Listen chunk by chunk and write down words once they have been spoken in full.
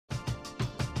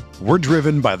We're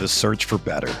driven by the search for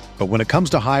better. But when it comes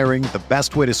to hiring, the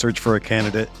best way to search for a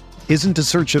candidate isn't to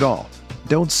search at all.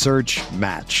 Don't search,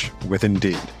 match with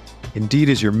Indeed. Indeed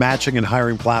is your matching and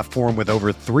hiring platform with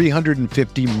over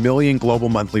 350 million global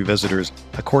monthly visitors,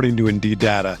 according to Indeed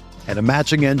data, and a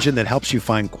matching engine that helps you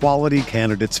find quality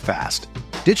candidates fast.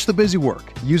 Ditch the busy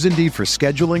work. Use Indeed for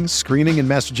scheduling, screening, and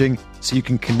messaging so you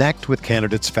can connect with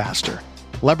candidates faster.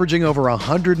 Leveraging over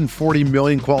 140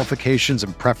 million qualifications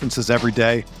and preferences every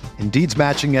day, Indeed's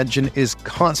matching engine is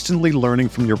constantly learning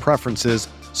from your preferences,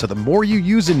 so the more you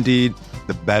use Indeed,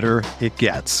 the better it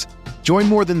gets. Join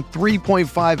more than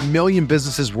 3.5 million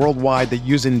businesses worldwide that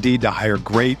use Indeed to hire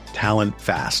great talent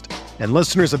fast. And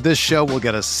listeners of this show will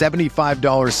get a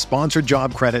 $75 sponsored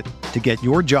job credit to get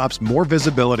your jobs more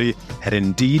visibility at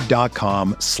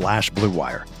Indeed.com/Blue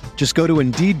Wire. Just go to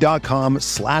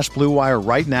Indeed.com/Blue Wire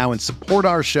right now and support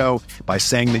our show by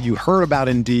saying that you heard about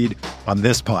Indeed on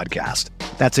this podcast.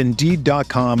 That's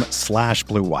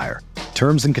Indeed.com/Blue Wire.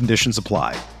 Terms and conditions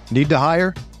apply. Need to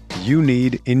hire? You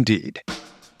need Indeed.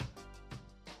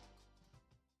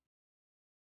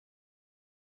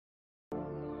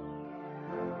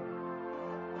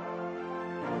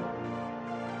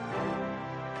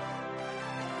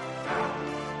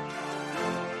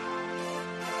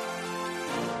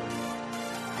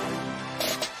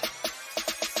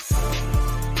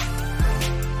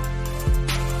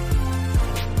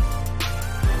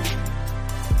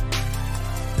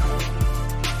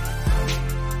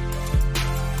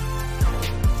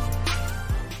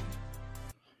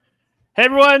 Hey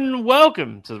everyone,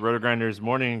 welcome to the Roto Grinders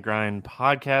Morning Grind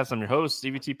Podcast. I'm your host,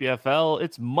 Stevie TPFL.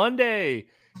 It's Monday.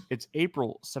 It's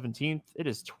April 17th. It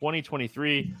is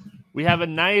 2023. We have a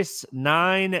nice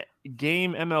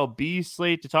 9-game MLB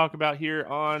slate to talk about here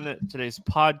on today's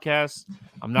podcast.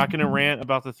 I'm not going to rant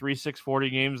about the 3-6-40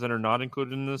 games that are not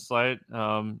included in this slate.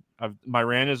 My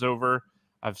rant is over.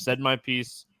 I've said my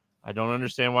piece. I don't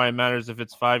understand why it matters if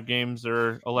it's 5 games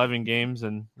or 11 games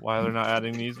and why they're not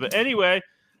adding these. But anyway,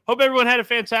 hope everyone had a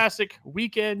fantastic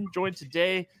weekend. Joined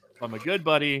today by my good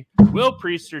buddy, Will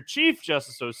Priester, Chief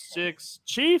Justice 06.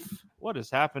 Chief, what is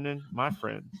happening, my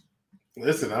friend?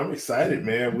 Listen, I'm excited,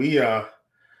 man.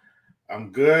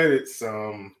 I'm good. It's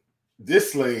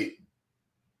this late.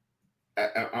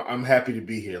 I'm happy to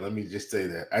be here. Let me just say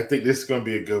that. I think this is going to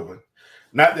be a good one.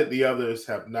 Not that the others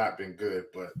have not been good,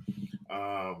 but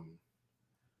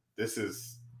this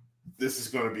is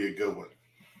going to be a good one.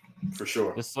 For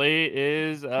sure. The slate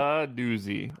is a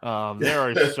doozy. There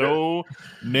are so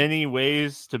many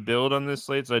ways to build on this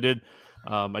slate. So I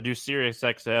do Sirius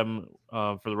XM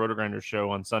for the Roto Grinders show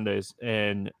on Sundays,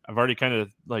 and I've already kind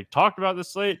of talked about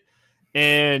this slate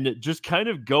and just kind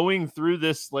of going through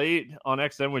this slate on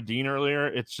XM with Dean earlier.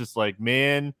 It's just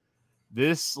man,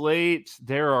 this slate,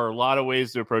 there are a lot of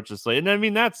ways to approach the slate. And I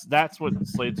mean, that's what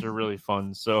slates are really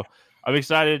fun. So I'm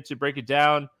excited to break it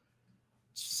down.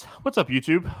 What's up,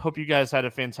 YouTube? Hope you guys had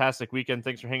a fantastic weekend.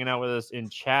 Thanks for hanging out with us in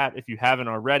chat. If you haven't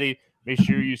already, make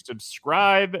sure you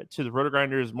subscribe to the Roto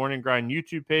Grinders Morning Grind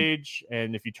YouTube page.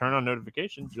 And if you turn on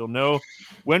notifications, you'll know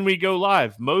when we go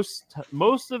live. Most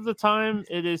of the time,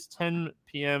 it is 10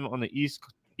 p.m. on the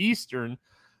Eastern,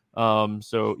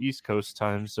 so East Coast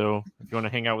time. So if you want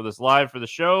to hang out with us live for the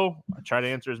show, I try to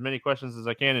answer as many questions as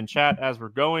I can in chat as we're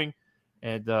going.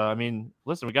 And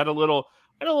listen, we got a little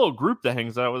group that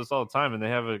hangs out with us all the time, and they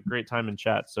have a great time in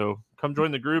chat. So come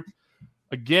join the group.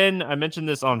 Again, I mentioned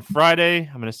this on Friday.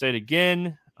 I'm going to say it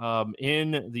again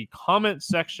in the comment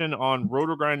section on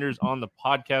Roto Grinders on the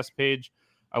podcast page.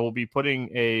 I will be putting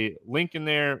a link in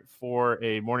there for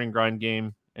a Morning Grind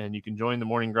game, and you can join the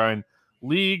Morning Grind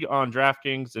League on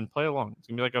DraftKings and play along. It's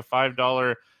going to be a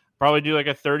 $5. Probably do a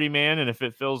 30-man, and if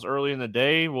it fills early in the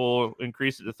day, we'll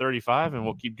increase it to 35, and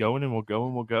we'll keep going, and we'll go,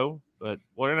 and we'll go. But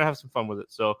we're going to have some fun with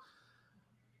it. So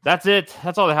that's it.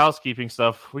 That's all the housekeeping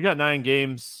stuff. We got 9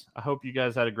 games. I hope you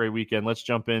guys had a great weekend. Let's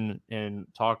jump in and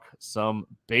talk some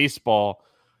baseball.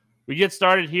 We get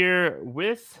started here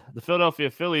with the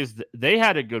Philadelphia Phillies. They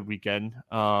had a good weekend.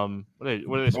 What did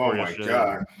they score yesterday? Oh,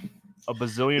 my God. A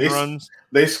bazillion runs.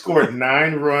 They scored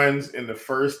 9 runs in the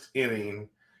first inning.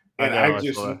 And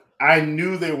I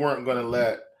knew they weren't going to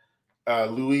let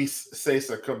Luis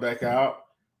Cessa come back out.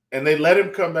 And they let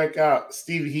him come back out.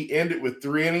 Stevie, he ended with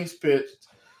 3 innings pitched,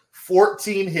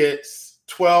 14 hits,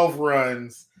 12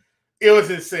 runs. It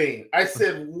was insane. I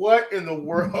said, what in the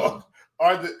world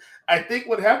I think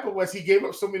what happened was he gave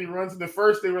up so many runs in the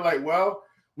first. They were like, well,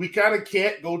 we kind of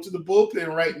can't go to the bullpen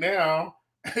right now.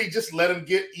 And he just let him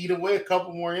eat away a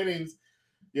couple more innings.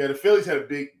 Yeah, the Phillies had a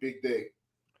big day.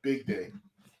 Big day.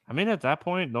 I mean, at that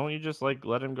point, don't you just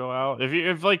let him go out? If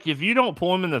you don't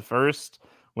pull him in the first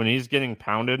when he's getting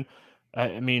pounded,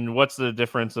 I mean, what's the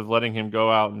difference of letting him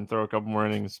go out and throw a couple more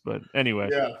innings? But anyway,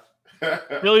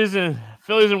 Phillies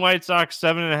and White Sox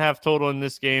 7.5 total in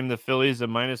this game. The Phillies a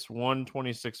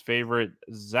 -126 favorite.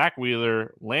 Zach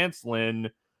Wheeler, Lance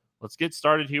Lynn. Let's get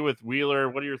started here with Wheeler.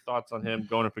 What are your thoughts on him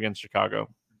going up against Chicago?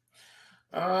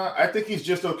 I think he's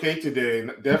just okay today.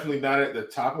 Definitely not at the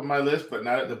top of my list, but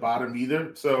not at the bottom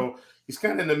either. So he's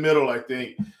kind of in the middle, I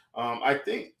think.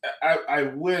 I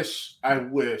wish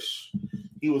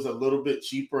he was a little bit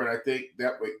cheaper, and I think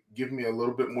that would give me a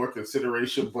little bit more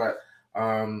consideration. But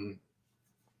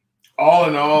all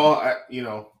in all,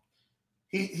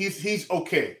 he's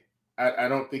okay. I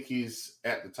don't think he's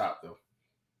at the top though.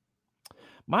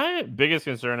 My biggest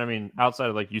concern, I mean, outside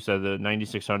of, like you said, the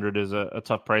 9,600 is a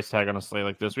tough price tag on a slate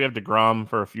like this. We have DeGrom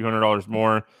for a few $100s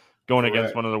more going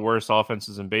against one of the worst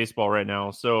offenses in baseball right now.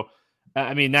 So,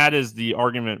 I mean, that is the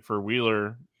argument for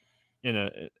Wheeler in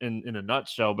a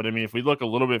nutshell. But I mean, if we look a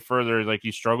little bit further, like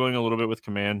he's struggling a little bit with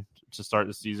command to start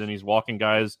the season. He's walking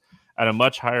guys at a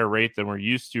much higher rate than we're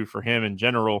used to for him in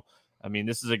general. I mean,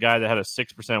 this is a guy that had a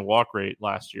 6% walk rate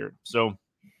last year. So,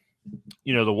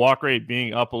 the walk rate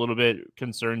being up a little bit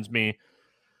concerns me.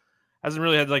 Hasn't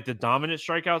really had like the dominant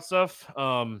strikeout stuff.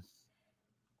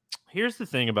 Here's the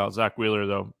thing about Zach Wheeler,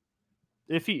 though.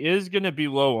 If he is going to be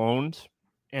low owned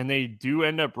and they do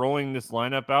end up rolling this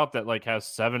lineup out that like has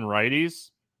 7 righties,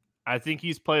 I think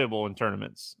he's playable in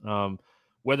tournaments.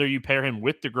 Whether you pair him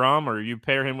with DeGrom or you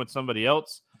pair him with somebody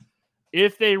else,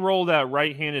 if they roll that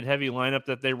right-handed heavy lineup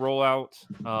that they roll out,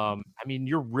 I mean,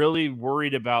 you're really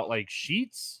worried about like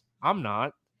Sheets. I'm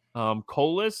not.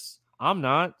 Colas, I'm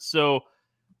not. So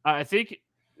I think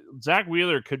Zach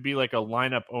Wheeler could be like a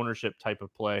lineup ownership type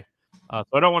of play. So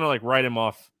I don't want to like write him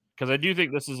off because I do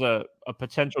think this is a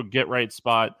potential get-right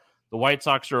spot. The White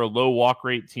Sox are a low walk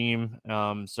rate team.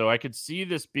 So I could see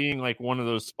this being like one of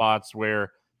those spots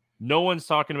where no one's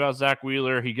talking about Zach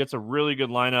Wheeler. He gets a really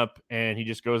good lineup, and he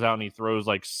just goes out and he throws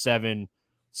like 7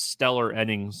 stellar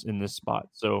innings in this spot.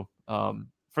 So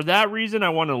for that reason, I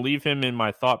want to leave him in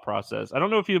my thought process. I don't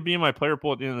know if he'll be in my player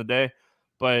pool at the end of the day,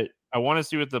 but I want to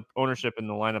see what the ownership in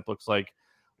the lineup looks like.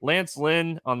 Lance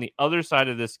Lynn on the other side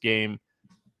of this game,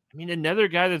 I mean, another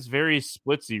guy that's very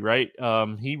splitsy, right?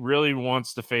 He really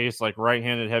wants to face like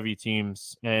right-handed heavy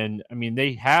teams. And I mean,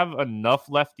 they have enough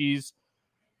lefties.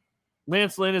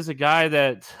 Lance Lynn is a guy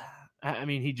that, I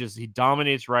mean, he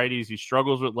dominates righties. He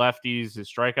struggles with lefties. His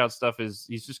strikeout stuff he's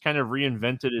just kind of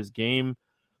reinvented his game.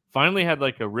 Finally had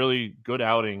like a really good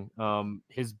outing.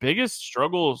 His biggest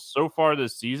struggle so far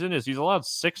this season is he's allowed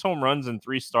 6 home runs in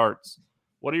 3 starts.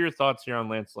 What are your thoughts here on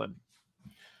Lance Lynn?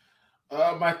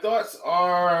 My thoughts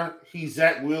are he's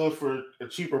Zach Wheeler for a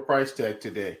cheaper price tag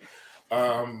today,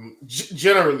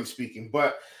 generally speaking.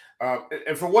 But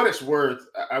and for what it's worth,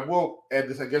 I will add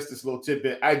this little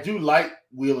tidbit. I do like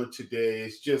Wheeler today.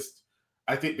 It's just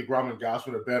I think DeGrom and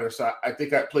Gausman are better, so I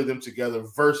think I'd play them together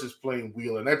versus playing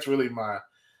Wheeler. And that's really my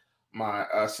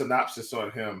synopsis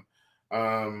on him.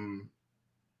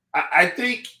 I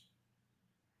think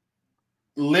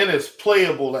Lynn is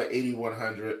playable at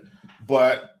 8,100,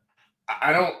 but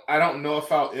I don't know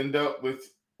if I'll end up with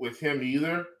him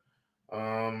either.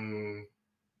 Because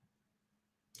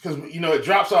it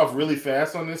drops off really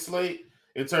fast on this slate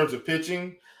in terms of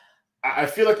pitching. I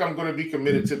feel like I'm going to be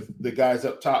committed to the guys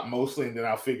up top mostly, and then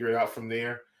I'll figure it out from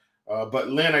there. But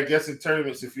Lynn, I guess in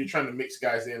tournaments, if you're trying to mix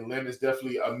guys in, Lynn is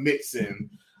definitely a mix-in.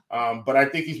 But I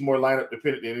think he's more lineup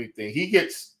dependent than anything. He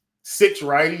gets 6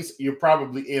 righties, you're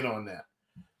probably in on that.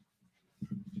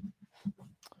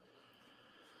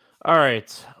 All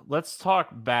right, let's talk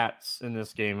bats in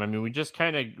this game. I mean, we just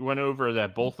kind of went over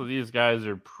that both of these guys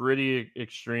are pretty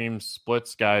extreme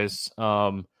splits guys.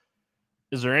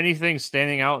 Is there anything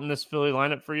standing out in this Philly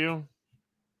lineup for you?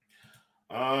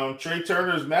 Trey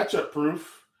Turner's matchup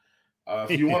proof.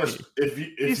 If you want to,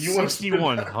 if you want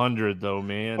 6,100 though,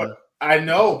 man. But I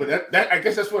know, but that I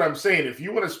guess that's what I'm saying. If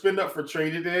you want to spend up for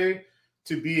Trey today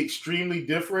to be extremely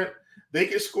different, they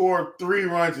could score 3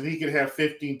 runs and he could have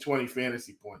 15, 20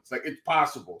 fantasy points. Like, it's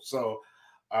possible. So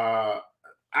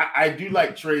I do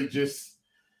like Trey. Just,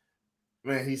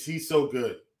 man, he's so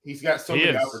good. He's got so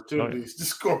many opportunities to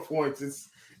score points.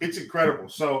 It's incredible.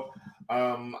 So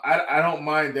I don't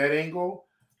mind that angle.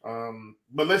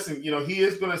 But listen, he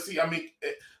is going to see. I mean,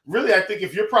 really, I think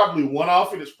if you're probably one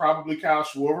off it, it's probably Kyle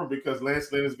Schwarber because Lance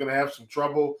Lynn is going to have some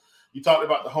trouble. You talked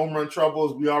about the home run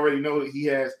troubles. We already know that he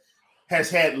has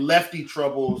had lefty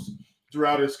troubles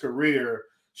throughout his career.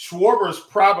 Schwarber's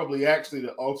probably actually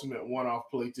the ultimate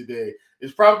one-off play today.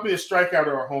 It's probably a strikeout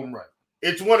or a home run.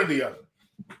 It's one or the other.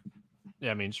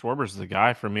 Yeah, I mean, Schwarber's the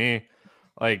guy for me.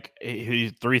 Like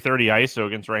he's 330 ISO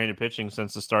against right-handed pitching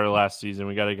since the start of last season.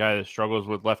 We got a guy that struggles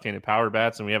with left-handed power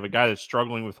bats, and we have a guy that's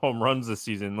struggling with home runs this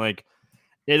season. Like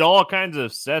it all kinds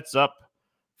of sets up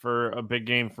for a big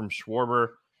game from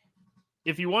Schwarber.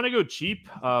 If you want to go cheap,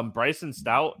 Bryson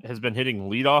Stout has been hitting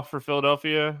leadoff for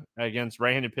Philadelphia against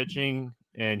right-handed pitching,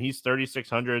 and he's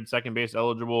 3,600, second base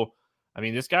eligible. I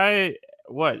mean, this guy,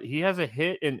 he has a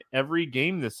hit in every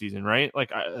game this season, right?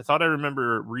 Like I thought I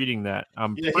remember reading that.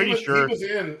 I'm pretty sure he was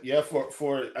in. Yeah,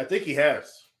 for I think he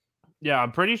has. Yeah,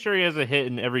 I'm pretty sure he has a hit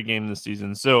in every game this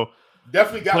season. So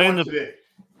definitely got one today.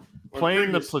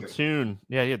 Playing the platoon.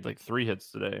 Yeah, he had like 3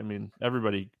 hits today. I mean,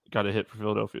 everybody got a hit for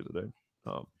Philadelphia today.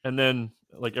 And then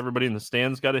like everybody in the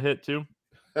stands got a hit too.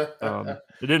 It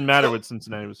didn't matter what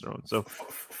Cincinnati was throwing. So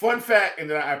fun fact, and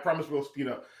then I promise we'll speed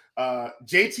up.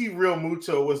 JT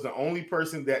Realmuto was the only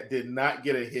person that did not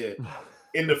get a hit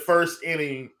in the first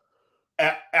inning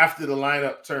after the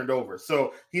lineup turned over.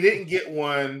 So he didn't get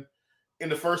one in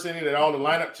the first inning at all. The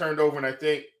lineup turned over, and I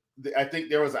think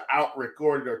there was an out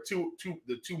recorded, or two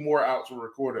more outs were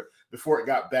recorded before it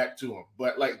got back to him.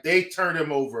 But like they turned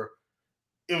him over.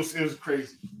 It was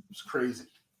crazy. It was crazy.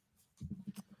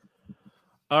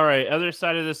 All right, other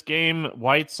side of this game,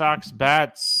 White Sox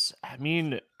bats. I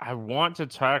mean, I want to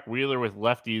talk Wheeler with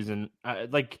lefties, and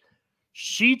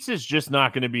Sheets is just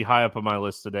not going to be high up on my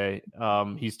list today.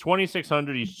 He's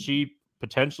 2,600. He's cheap.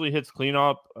 Potentially hits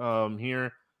cleanup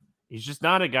here. He's just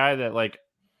not a guy that like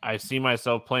I see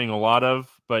myself playing a lot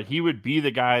of, but he would be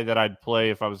the guy that I'd play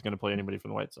if I was going to play anybody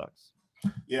from the White Sox.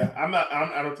 Yeah,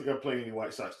 I don't think I'm playing any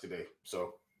White Sox today.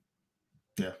 So,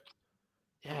 yeah.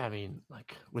 Yeah, I mean,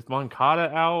 like with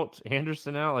Moncada out,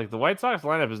 Anderson out, like the White Sox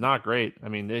lineup is not great. I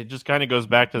mean, it just kind of goes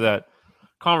back to that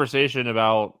conversation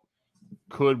about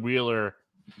could Wheeler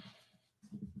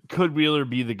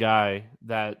be the guy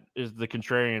that is the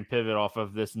contrarian pivot off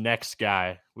of this next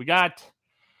guy? We got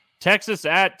Texas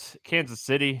at Kansas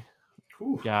City.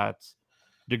 We got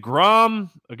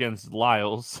DeGrom against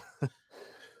Lyles.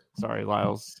 Sorry,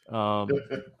 Lyles.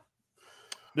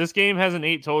 This game has an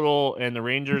 8 total, and the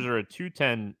Rangers are a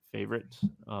 210 favorite.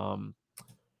 We'll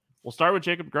start with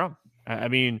Jacob DeGrom. I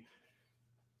mean,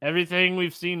 everything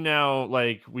we've seen now,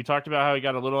 like we talked about how he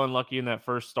got a little unlucky in that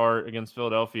first start against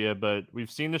Philadelphia, but we've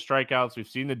seen the strikeouts. We've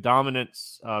seen the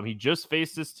dominance. He just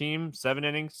faced this team, 7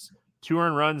 innings, 2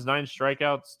 earned runs, 9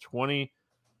 strikeouts,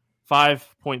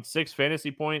 25.6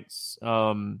 fantasy points.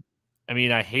 I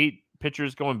mean, I hate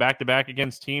pitchers going back-to-back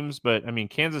against teams, but, I mean,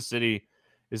 Kansas City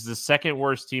is the second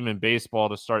worst team in baseball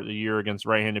to start the year against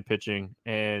right-handed pitching,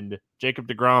 and Jacob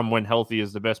DeGrom, when healthy,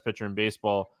 is the best pitcher in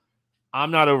baseball.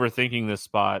 I'm not overthinking this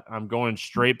spot. I'm going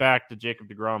straight back to Jacob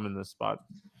DeGrom in this spot.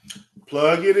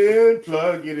 Plug it in.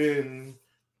 Plug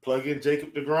in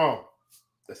Jacob DeGrom.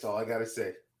 That's all I got to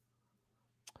say.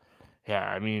 Yeah,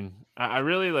 I mean, I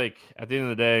really like, at the end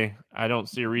of the day, I don't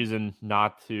see a reason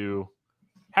not to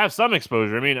have some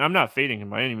exposure. I mean, I'm not fading him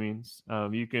by any means.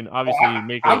 You can obviously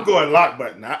I'm going lock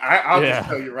button. I'll just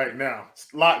tell you right now.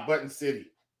 Lock button city.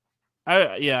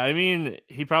 I mean,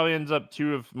 he probably ends up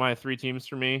 2 of my 3 teams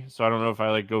for me. So I don't know if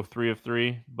I go 3 of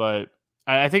 3, but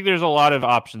I think there's a lot of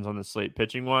options on the slate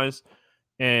pitching wise.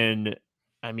 And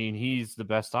I mean, he's the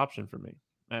best option for me.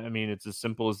 I mean, it's as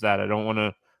simple as that. I just don't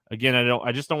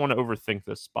want to overthink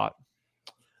this spot.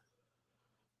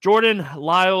 Jordan,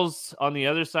 Lyles on the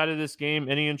other side of this game.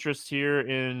 Any interest here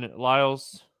in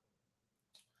Lyles?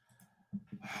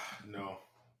 No.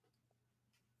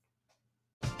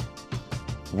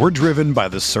 We're driven by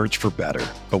the search for better.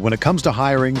 But when it comes to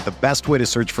hiring, the best way to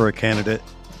search for a candidate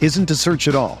isn't to search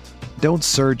at all. Don't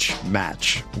search,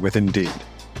 match with Indeed.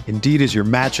 Indeed is your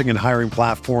matching and hiring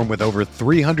platform with over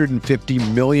 350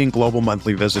 million global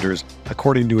monthly visitors,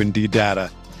 according to Indeed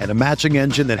data, and a matching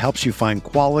engine that helps you find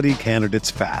quality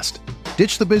candidates fast.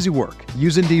 Ditch the busy work.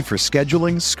 Use Indeed for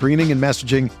scheduling, screening, and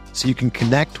messaging so you can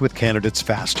connect with candidates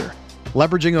faster.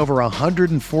 Leveraging over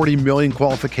 140 million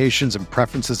qualifications and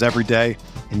preferences every day,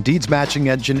 Indeed's matching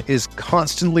engine is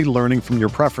constantly learning from your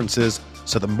preferences,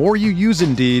 so the more you use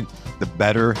Indeed, the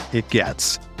better it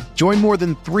gets. Join more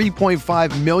than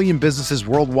 3.5 million businesses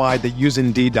worldwide that use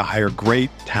Indeed to hire great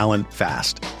talent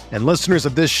fast. And listeners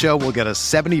of this show will get a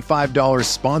 $75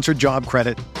 sponsored job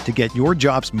credit to get your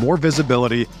jobs more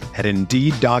visibility at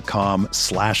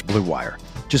Indeed.com/Blue Wire.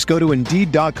 Just go to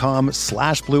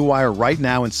Indeed.com/Blue Wire right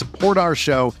now and support our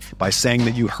show by saying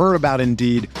that you heard about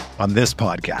Indeed on this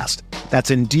podcast. That's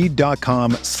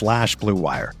Indeed.com/Blue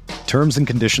Wire. Terms and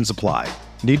conditions apply.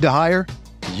 Need to hire?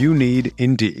 You need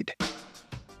Indeed.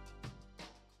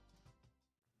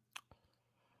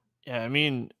 Yeah, I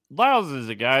mean, Lyles is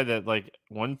a guy that,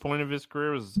 one point of his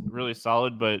career was really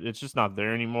solid, but it's just not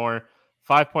there anymore.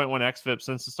 5.1 xFIP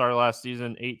since the start of last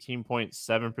season, 18.7%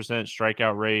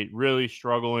 strikeout rate, really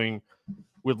struggling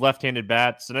with left-handed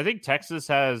bats. And I think Texas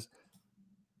has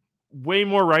way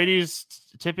more righties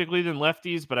typically than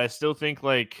lefties, but I still think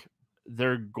like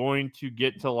they're going to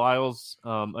get to Lyles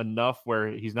enough where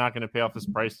he's not going to pay off his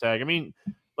price tag. I mean,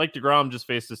 like DeGrom just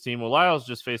faced this team. Well, Lyles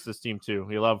just faced this team too.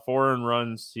 He allowed 4 earned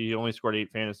runs. He only scored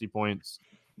 8 fantasy points.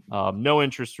 No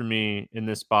interest for me in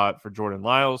this spot for Jordan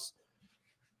Lyles.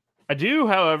 I do,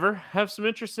 however, have some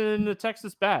interest in the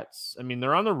Texas bats. I mean,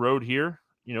 they're on the road here.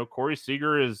 You know, Corey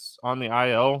Seager is on the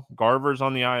IL. Garver's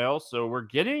on the IL. So we're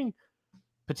getting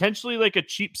potentially like a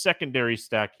cheap secondary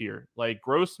stack here. Like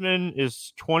Grossman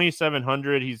is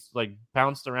 2,700. He's like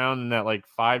bounced around in that like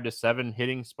 5 to 7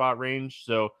 hitting spot range.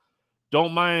 So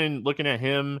don't mind looking at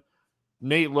him.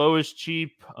 Nate Lowe is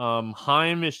cheap.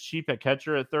 Heim is cheap at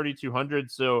catcher at 3,200.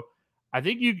 So I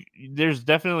think there's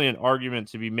definitely an argument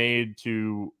to be made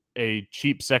to a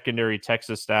cheap secondary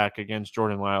Texas stack against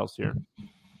Jordan Lyles here.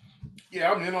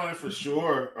 Yeah, I'm in on it for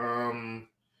sure.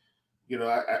 You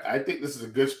know, I think this is a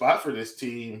good spot for this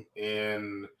team.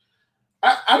 And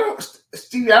I don't,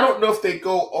 Stevie, I don't know if they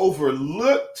go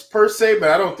overlooked per se, but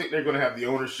I don't think they're going to have the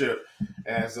ownership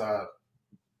as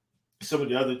some of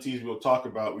the other teams we'll talk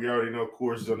about. We already know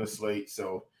Coors is on the slate,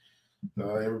 so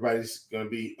everybody's going to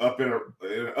be up in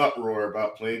an uproar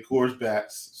about playing Coors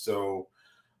bats. So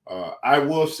I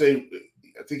will say,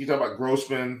 I think you talk about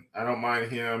Grossman. I don't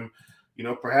mind him. You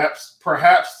know, perhaps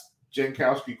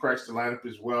Jankowski cracks the lineup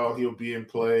as well. He'll be in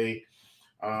play.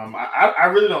 I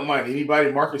really don't mind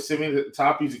anybody. Marcus Simeon at the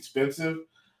top, he's expensive,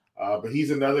 but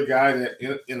he's another guy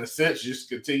that, in a sense, just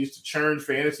continues to churn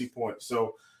fantasy points.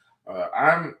 So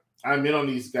I'm in on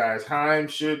these guys. Heim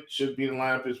should be in the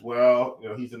lineup as well. You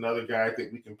know, he's another guy I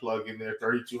think we can plug in there.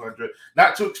 3,200,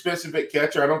 not too expensive at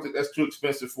catcher. I don't think that's too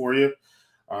expensive for you.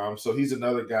 So he's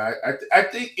another guy. I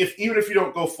think even if you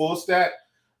don't go full stack,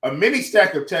 a mini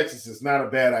stack of Texas is not a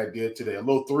bad idea today. A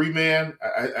little 3-man,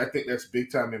 I think that's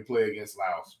big time in play against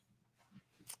Laos.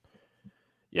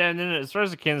 Yeah, and then as far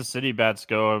as the Kansas City bats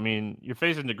go, I mean, you're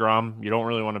facing DeGrom. You don't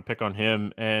really want to pick on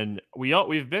him. And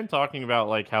we've been talking about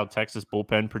like how Texas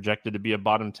bullpen projected to be a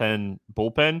bottom 10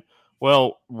 bullpen.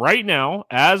 Well, right now,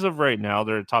 as of right now,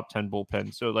 they're a top 10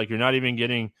 bullpen. So like you're not even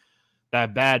getting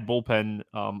that bad bullpen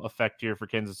effect here for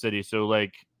Kansas City. So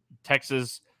like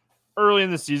Texas early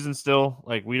in the season still,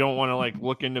 like we don't want to like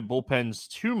look into bullpens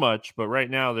too much, but right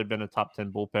now they've been a top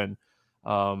 10 bullpen.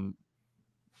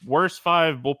 Worst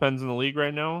 5 bullpens in the league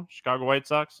right now: Chicago White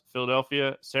Sox,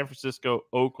 Philadelphia, San Francisco,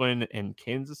 Oakland, and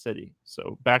Kansas City.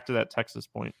 So back to that Texas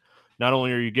point. Not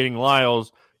only are you getting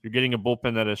Lyles, you're getting a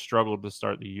bullpen that has struggled to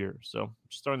start the year. So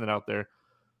just throwing that out there.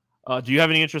 Do you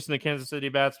have any interest in the Kansas City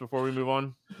bats before we move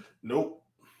on? Nope.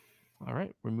 All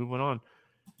right, we're moving on.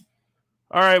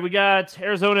 All right, we got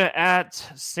Arizona at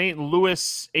St.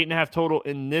 Louis, 8.5 total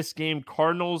in this game.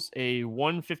 Cardinals, a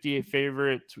 158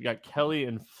 favorite. We got Kelly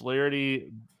and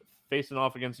Flaherty facing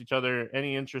off against each other.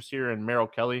 Any interest here in Merrill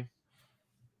Kelly?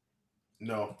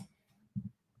 No.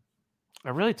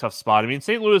 A really tough spot. I mean,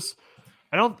 St. Louis,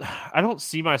 I don't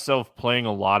see myself playing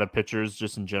a lot of pitchers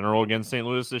just in general against St.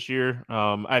 Louis this year.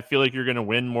 I feel like you're going to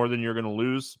win more than you're going to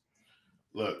lose.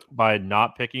 Look, by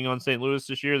not picking on St. Louis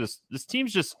this year. This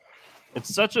team's just,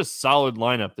 it's such a solid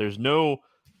lineup. There's no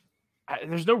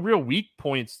real weak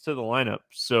points to the lineup.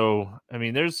 So, I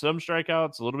mean, there's some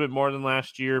strikeouts, a little bit more than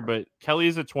last year, but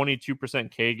Kelly's a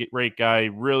 22% K rate guy,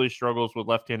 really struggles with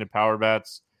left-handed power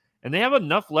bats. And they have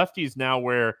enough lefties now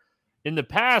where in the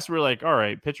past we're like, all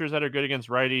right, pitchers that are good against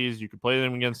righties, you could play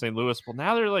them against St. Louis. Well,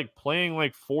 now they're like playing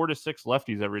like 4 to 6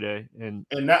 lefties every day. And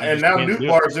now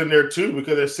Newbar's in there too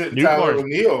because they're sitting Tyler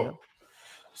O'Neill. Yeah.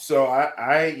 So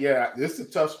this is a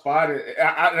tough spot.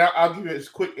 I'll give you this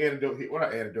quick anecdote here. Well,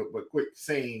 not anecdote, but quick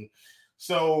saying.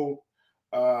 So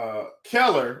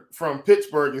Keller from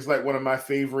Pittsburgh is like one of my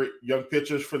favorite young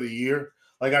pitchers for the year.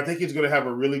 Like I think he's going to have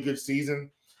a really good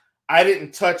season. I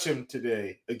didn't touch him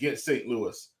today against St.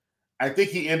 Louis. I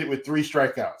think he ended with 3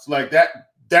 strikeouts. Like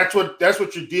that's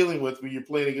what you're dealing with when you're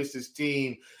playing against this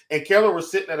team. And Keller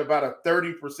was sitting at about a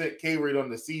 30% K rate on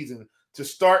the season to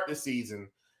start the season.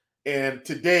 And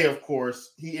today, of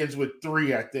course, he ends with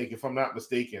 3, I think, if I'm not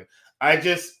mistaken.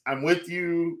 I'm with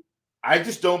you. I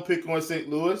just don't pick on St.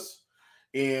 Louis.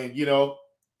 And, you know,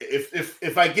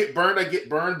 if I get burned, I get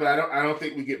burned, but I don't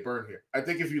think we get burned here. I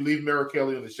think if you leave Merrill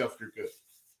Kelly on the shelf, you're good.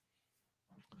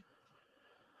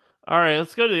 All right,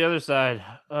 let's go to the other side.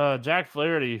 Jack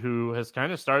Flaherty, who has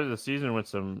kind of started the season with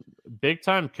some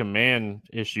big-time command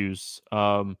issues.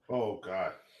 Oh,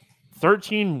 God.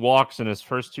 13 walks in his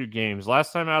first 2 games.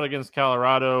 Last time out against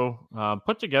Colorado,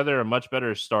 put together a much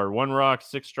better start. 1 walk,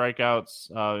 6 strikeouts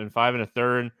in 5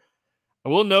 1/3. I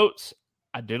will note,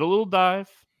 I did a little dive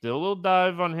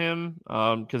on him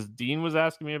because Dean was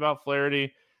asking me about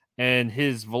Flaherty, and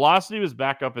his velocity was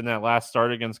back up in that last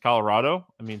start against Colorado.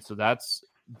 I mean, so that's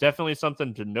definitely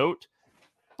something to note.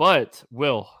 But,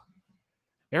 Will,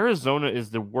 Arizona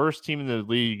is the worst team in the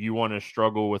league you want to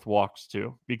struggle with walks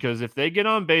to, because if they get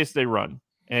on base, they run.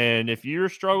 And if you're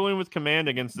struggling with command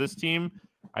against this team,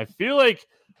 I feel like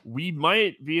we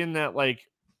might be in that like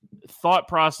thought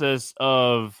process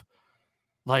of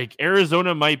like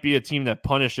Arizona might be a team that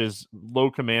punishes low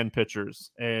command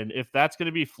pitchers. And if that's going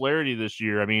to be Flaherty this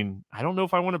year, I mean, I don't know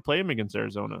if I want to play him against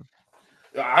Arizona.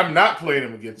 I'm not playing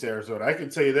him against Arizona. I can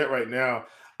tell you that right now.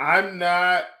 I'm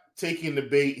not taking the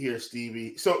bait here,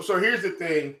 Stevie. So here's the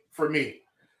thing for me,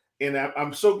 and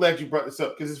I'm so glad you brought this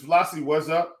up because his velocity was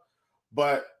up,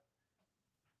 but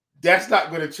that's not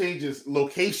going to change his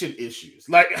location issues.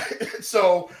 Like,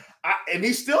 and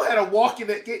he still had a walk in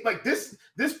that game. Like this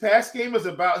past game was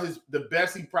about the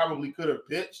best he probably could have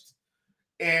pitched,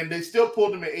 and they still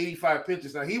pulled him at 85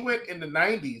 pitches. Now he went in the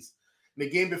 90s. In the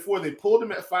game before, they pulled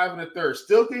him at 5 1/3.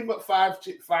 Still gave up five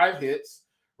hits.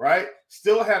 Right,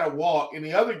 still had a walk. In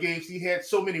the other games, he had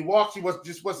so many walks, he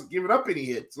wasn't giving up any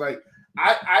hits. Like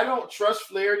I don't trust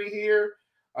Flaherty here.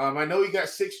 I know he got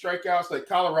 6 strikeouts. Like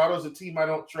Colorado's a team I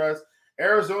don't trust.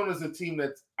 Arizona's a team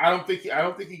that I don't think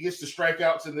he gets the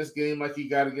strikeouts in this game like he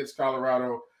got against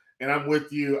Colorado. And I'm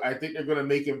with you. I think they're going to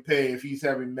make him pay if he's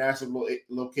having massive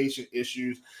location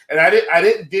issues. And I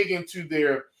didn't dig into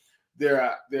their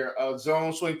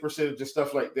zone swing percentage and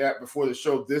stuff like that before the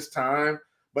show this time.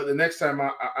 But the next time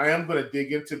I am going to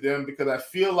dig into them because I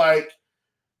feel like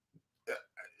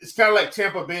it's kind of like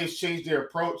Tampa Bay has changed their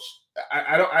approach.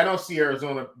 I don't see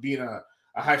Arizona being a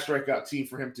high strikeout team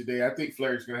for him today. I think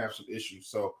Flaherty's going to have some issues.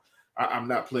 So I'm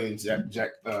not playing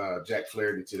Jack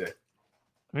Flaherty today.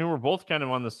 I mean, we're both kind of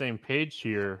on the same page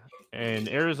here, and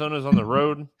Arizona's on the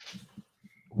road.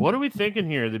 What are we thinking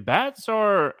here? The bats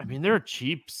are, I mean, they're a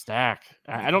cheap stack.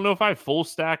 I don't know if I full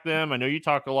stack them. I know you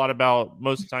talk a lot about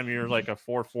most of the time you're like a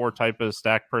 4-4 type of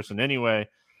stack person anyway.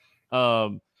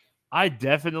 I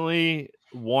definitely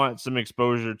want some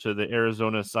exposure to the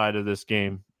Arizona side of this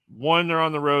game. One, they're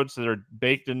on the road, so they're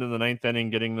baked into the 9th inning,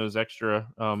 getting those extra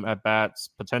at bats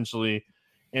potentially.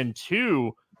 And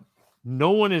 2,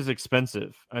 no one is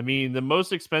expensive. I mean, the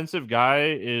most expensive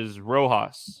guy is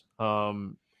Rojas,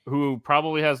 who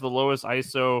probably has the lowest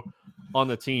ISO on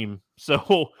the team.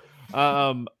 So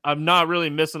I'm not really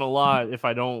missing a lot if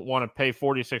I don't want to pay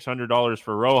 $4,600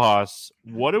 for Rojas.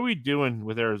 What are we doing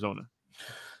with Arizona?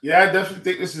 Yeah, I definitely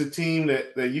think this is a team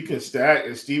that you can stack.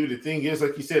 And Stevie, the thing is,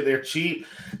 like you said, they're cheap.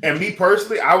 And me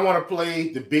personally, I want to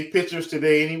play the big pitchers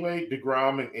today anyway,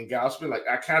 DeGrom and Gausman. Like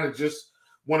I kind of just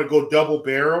want to go double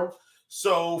barrel.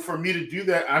 So for me to do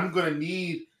that, I'm going to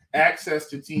need access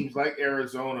to teams like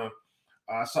Arizona.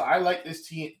 So I like this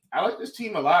team. I like this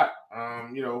team a lot. I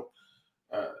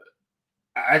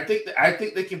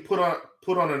think they can put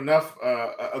on enough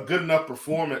a good enough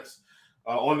performance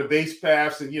on the base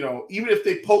paths, and even if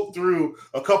they poke through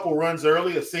a couple runs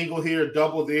early, a single here, a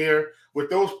double there, with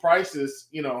those prices,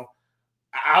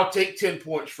 I'll take 10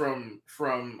 points from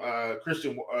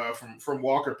Christian from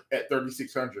Walker at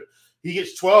 3,600. He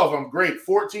gets 12. I'm great.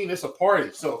 14. It's a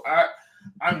party. So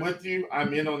I'm with you.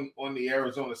 I'm in on the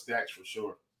Arizona stacks for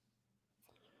sure.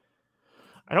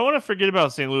 I don't want to forget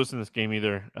about St. Louis in this game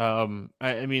either. I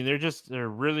mean, they're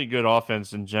really good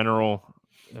offense in general,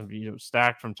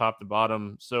 stacked from top to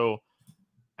bottom. So,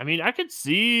 I mean, I could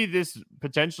see this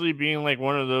potentially being like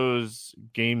one of those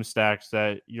game stacks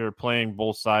that you're playing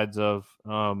both sides of.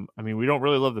 I mean, we don't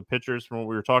really love the pitchers from what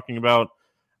we were talking about.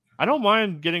 I don't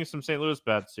mind getting some St. Louis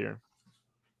bats here.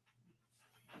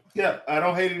 Yeah, I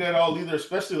don't hate it at all either,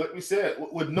 especially like we said,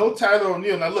 with no Tyler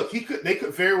O'Neill. Now, look, they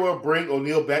could very well bring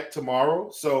O'Neill back tomorrow.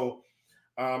 So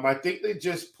I think they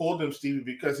just pulled him, Stevie,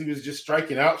 because he was just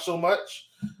striking out so much.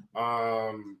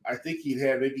 I think he'd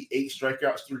had maybe 8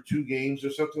 strikeouts through 2 games or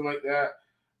something like that.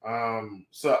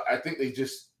 So I think they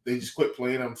just quit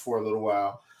playing him for a little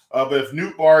while. But if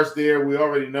Newt Barr's there, we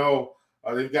already know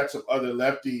they've got some other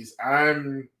lefties.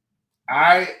 I'm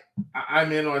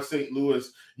in on St. Louis.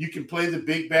 You can play the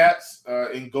big bats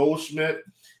in Goldschmidt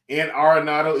and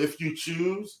Arenado if you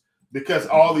choose, because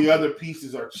all the other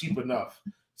pieces are cheap enough.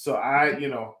 So I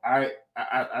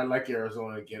like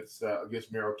Arizona against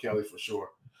Merrill Kelly for sure,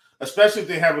 especially if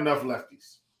they have enough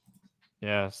lefties.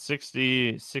 Yeah,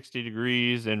 60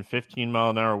 degrees and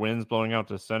 15-mile-an-hour winds blowing out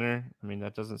to center. I mean,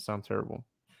 that doesn't sound terrible.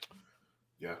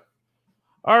 Yeah.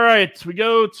 All right, we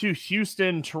go to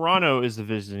Houston. Toronto is the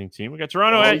visiting team. We got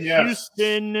Toronto at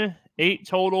Houston, 8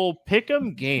 total.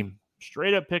 Pick'em game.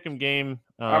 Straight up pick'em game.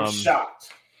 I'm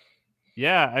shocked.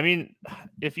 Yeah, I mean,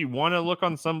 if you want to look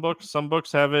on some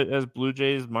books have it as Blue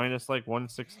Jays minus like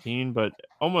 116, but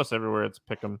almost everywhere it's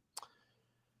pick'em.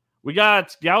 We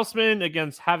got Gausman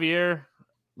against Javier.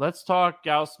 Let's talk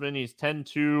Gausman. He's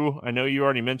 10-2. I know you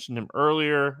already mentioned him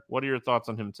earlier. What are your thoughts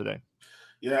on him today?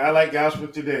 Yeah, I like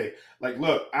Gausman today. Like,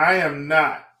 look, I am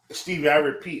not, Stevie, I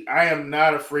repeat, I am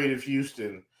not afraid of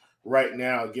Houston right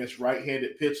now against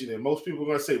right-handed pitching. And most people are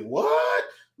going to say, what?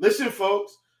 Listen,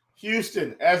 folks,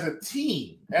 Houston, as a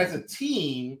team,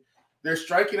 they're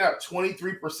striking out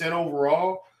 23%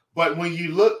 overall. But when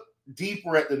you look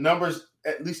deeper at the numbers,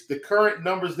 at least the current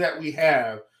numbers that we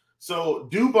have, so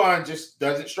Dubon just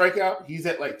doesn't strike out. He's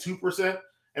at like 2%,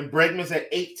 and Bregman's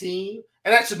at 18%.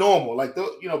 And that's normal. Like,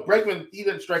 Bregman, he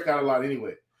doesn't strike out a lot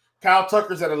anyway. Kyle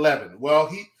Tucker's at 11.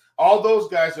 Well, all those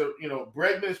guys are,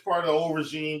 Bregman is part of the old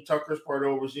regime. Tucker's part of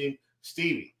the old regime.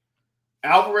 Stevie.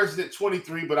 Alvarez is at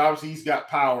 23, but obviously he's got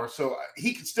power, so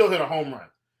he can still hit a home run.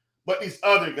 But these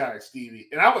other guys, Stevie,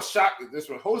 and I was shocked at this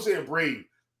one. Jose Abreu,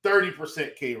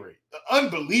 30% K rate.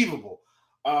 Unbelievable.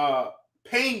 Pena,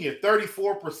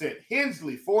 34%.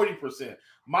 Hensley, 40%.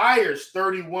 Myers,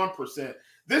 31%.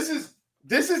 This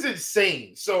is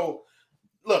insane. So,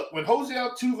 look, when Jose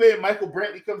Altuve and Michael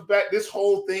Brantley comes back, this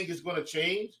whole thing is going to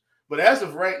change. But as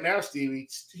of right now, Stevie,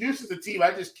 Houston's the team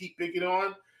I just keep picking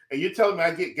on. And you're telling me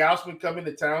I get Gausman coming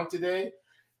to town today,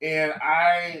 and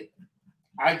I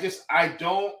just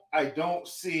don't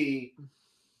see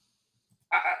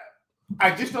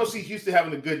Houston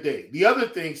having a good day. The other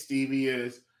thing, Stevie,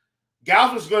 is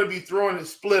Gausman's going to be throwing a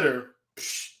splitter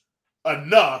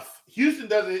enough. Houston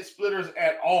doesn't hit splitters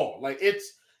at all. Like,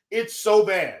 it's so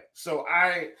bad. So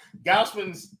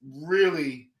Gausman's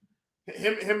really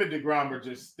him and DeGrom are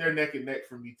just, they're neck and neck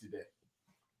for me today.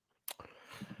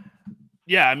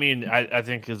 Yeah, I mean, I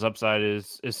think his upside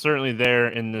is certainly there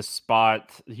in this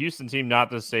spot. The Houston team, not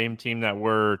the same team that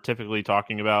we're typically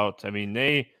talking about. I mean,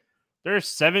 they're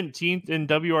 17th in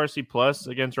WRC plus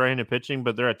against right-handed pitching,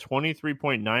 but they're at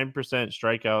 23.9%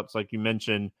 strikeouts, like you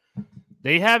mentioned.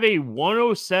 They have a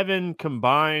 107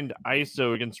 combined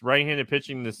ISO against right-handed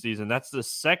pitching this season. That's the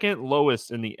second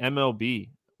lowest in the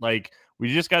MLB. Like,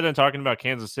 we just got done talking about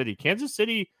Kansas City. Kansas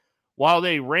City, while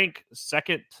they rank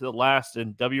second to the last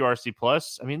in WRC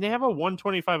plus, I mean, they have a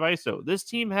 125 ISO. This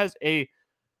team has a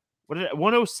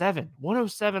 107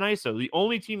 ISO. The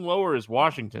only team lower is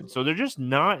Washington. So they're just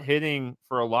not hitting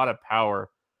for a lot of power.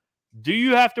 Do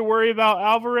you have to worry about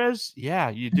Alvarez?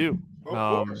 Yeah, you do.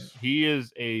 He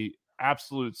is a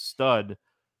absolute stud.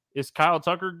 Is Kyle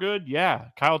Tucker good? Yeah,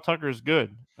 Kyle Tucker's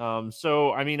good.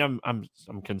 So I mean, I'm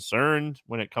concerned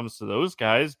when it comes to those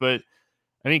guys, but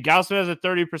I mean, Gausman has a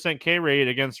 30% K rate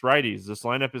against righties. This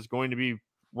lineup is going to be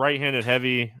right-handed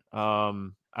heavy.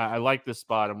 I like this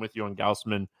spot. I'm with you on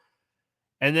Gausman.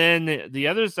 And then the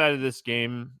other side of this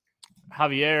game,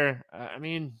 Javier. I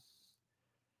mean,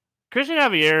 Christian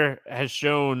Javier has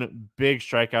shown big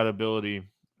strikeout ability,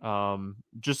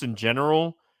 just in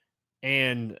general.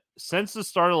 And since the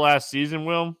start of last season,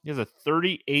 Will, he has a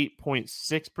 38.6%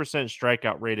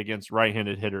 strikeout rate against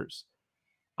right-handed hitters.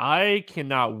 I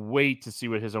cannot wait to see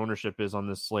what his ownership is on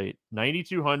this slate.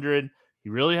 9,200.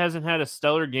 He really hasn't had a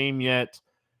stellar game yet.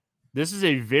 This is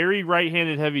a very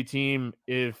right-handed heavy team.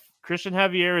 If Christian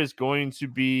Javier is going to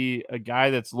be a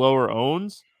guy that's lower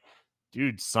owns,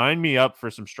 dude, sign me up for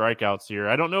some strikeouts here.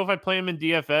 I don't know if I play him in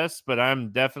DFS, but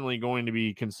I'm definitely going to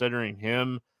be considering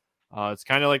him. It's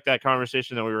kind of like that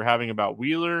conversation that we were having about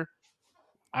Wheeler.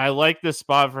 I like this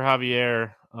spot for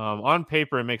Javier. On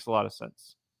paper, it makes a lot of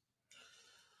sense.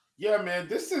 Yeah, man,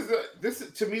 this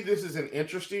is an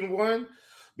interesting one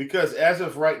because as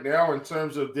of right now, in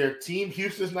terms of their team,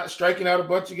 Houston's not striking out a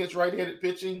bunch against right-handed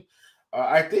pitching.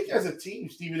 I think as a team,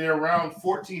 Stevie, they're around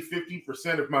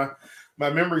 14-15% if my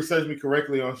memory serves me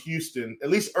correctly on Houston, at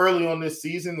least early on this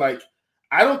season. Like,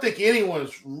 I don't think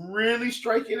anyone's really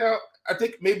striking out. I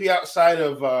think maybe outside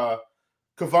of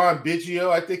Kevon Biggio,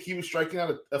 I think he was striking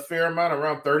out a fair amount,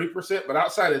 around 30%. But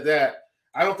outside of that,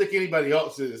 I don't think anybody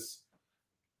else is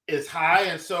high.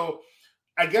 And so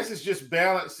I guess it's just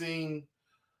balancing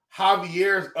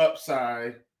Javier's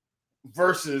upside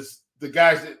versus the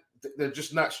guys that they're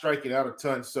just not striking out a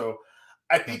ton. So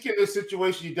I think in this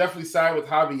situation, you definitely side with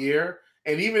Javier.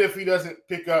 And even if he doesn't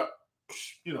pick up,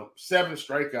 7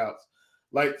 strikeouts,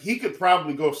 like he could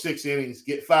probably go 6 innings,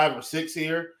 get 5 or 6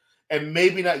 here, and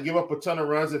maybe not give up a ton of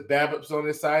runs if BABIP's on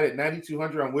his side. At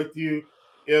 9,200, I'm with you.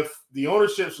 If the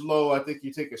ownership's low, I think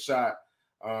you take a shot.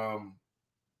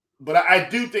 But I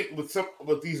do think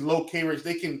with these low K rates,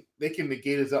 they can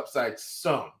negate his upside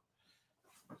some.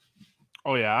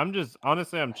 Oh yeah,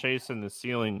 I'm chasing the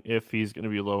ceiling if he's going to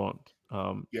be low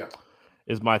on.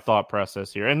 Is my thought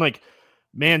process here, and like,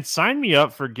 man, sign me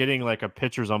up for getting like a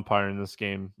pitcher's umpire in this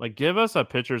game. Like, give us a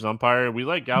pitcher's umpire. We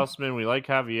like Gausman, we like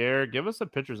Javier. Give us a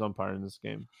pitcher's umpire in this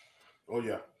game. Oh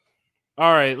yeah.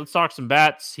 All right, let's talk some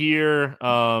bats here.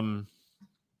 Honestly,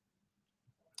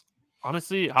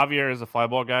 Javier is a fly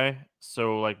ball guy.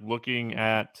 So, like, looking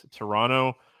at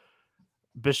Toronto,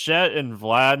 Bichette and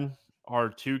Vlad are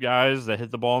two guys that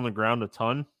hit the ball on the ground a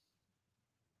ton.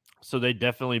 So they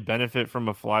definitely benefit from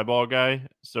a fly ball guy.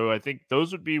 So I think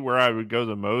those would be where I would go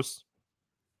the most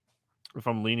if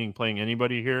I'm leaning playing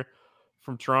anybody here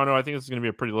from Toronto. I think this is going to be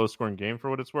a pretty low scoring game for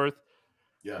what it's worth.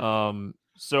 Yeah.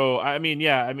 So I'd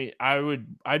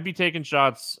be taking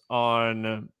shots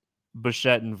on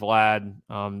Bichette and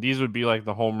Vlad. These would be like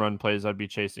the home run plays I'd be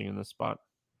chasing in this spot.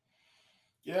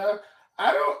 Yeah,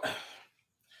 I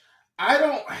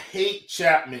don't hate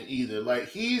Chapman either. Like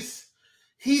he's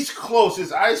close.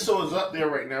 His ISO is up there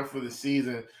right now for the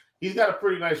season. He's got a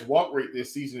pretty nice walk rate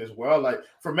this season as well. Like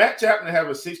for Matt Chapman to have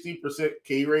a 16%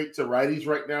 K rate to righties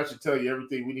right now should tell you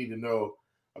everything we need to know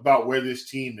about where this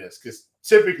team is, because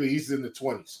typically he's in the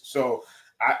 20s. So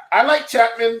I like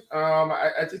Chapman.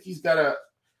 I think he's got an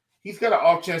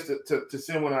off chance to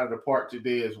send one out of the park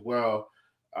today as well.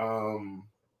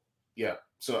 Yeah.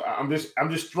 So I'm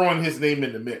just throwing his name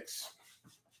in the mix.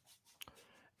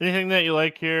 Anything that you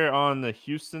like here on the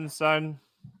Houston side?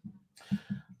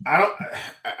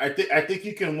 I think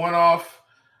you can one off.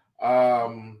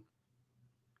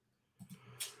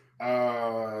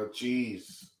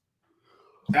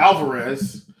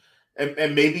 Alvarez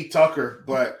and maybe Tucker,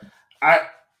 but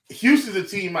Houston's a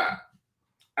team. I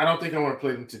don't think I want to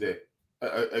play them today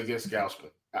against Gausman.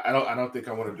 I don't think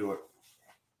I want to do it.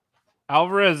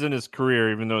 Alvarez in his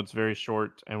career, even though it's very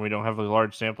short and we don't have a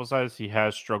large sample size, he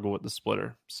has struggled with the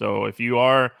splitter. So if you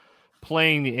are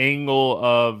playing the angle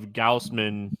of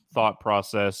Gausman thought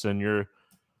process and you're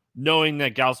knowing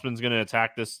that Gausman's going to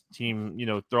attack this team,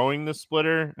 throwing the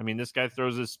splitter. I mean, this guy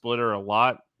throws his splitter a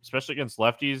lot, especially against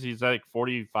lefties. He's like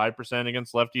 45%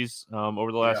 against lefties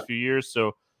over the last few years.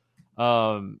 So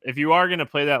if you are going to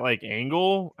play that like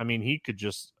angle, I mean, he could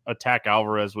just attack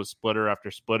Alvarez with splitter after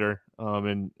splitter.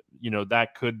 And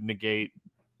that could negate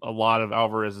a lot of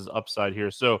Alvarez's upside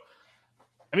here. So,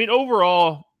 I mean,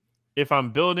 overall, if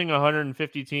I'm building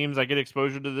 150 teams, I get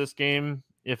exposure to this game.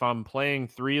 If I'm playing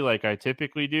 3 like I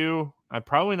typically do, I'm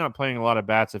probably not playing a lot of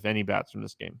bats, if any bats from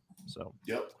this game. So,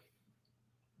 yep.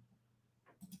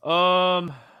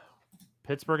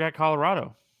 Pittsburgh at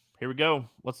Colorado. Here we go.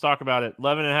 Let's talk about it.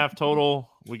 11.5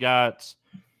 total. We got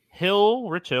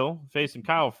Rich Hill, facing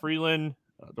Kyle Freeland.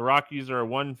 The Rockies are a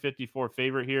 154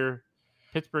 favorite here.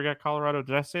 Pittsburgh at Colorado.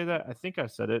 Did I say that? I think I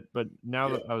said it, but now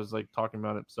that I was like talking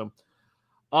about it. So,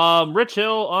 Rich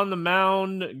Hill on the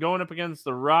mound going up against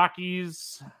the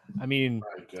Rockies. I mean,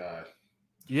 my God.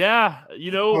 Yeah,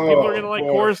 people are going to like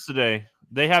Coors today.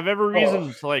 They have every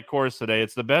reason to like Coors today.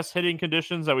 It's the best hitting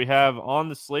conditions that we have on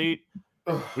the slate.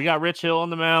 We got Rich Hill on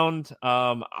the mound.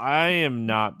 I am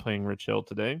not playing Rich Hill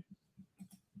today.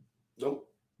 Nope.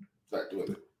 Not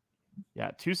doing it.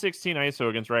 Yeah, 216 ISO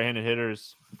against right-handed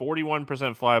hitters,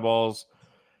 41% fly balls,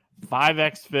 5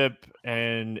 xFIP,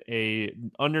 and a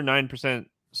under 9%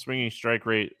 swinging strike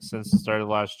rate since the start of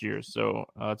last year. So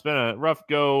it's been a rough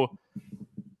go.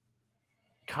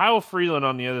 Kyle Freeland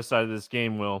on the other side of this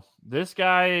game, Will. This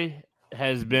guy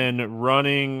has been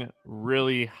running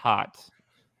really hot.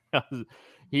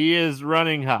 He is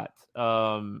running hot.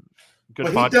 Good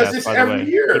podcast, he does this by the every way.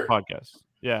 year. Good podcast.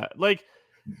 Yeah, like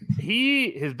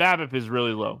his BABIP is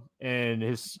really low, and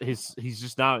he's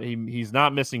just not he's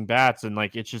not missing bats, and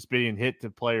like it's just being hit to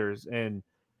players, and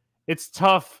it's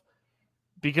tough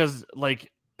because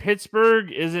like Pittsburgh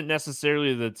isn't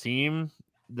necessarily the team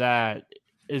that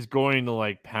is going to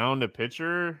like pound a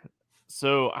pitcher.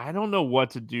 So I don't know what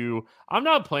to do. I'm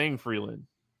not playing Freeland.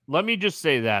 Let me just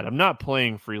say that. I'm not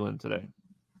playing Freeland today.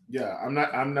 Yeah, I'm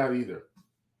not either.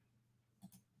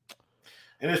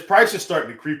 And his price is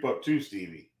starting to creep up too,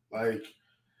 Stevie. Like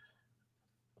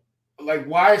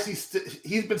why is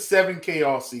he's been 7K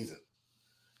all season.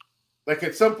 Like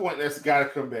at some point that's got to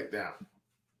come back down.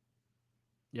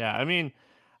 Yeah, I mean,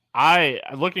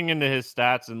 looking into his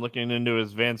stats and looking into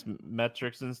his advanced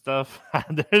metrics and stuff,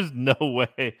 there's no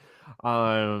way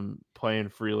I'm playing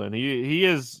Freeland.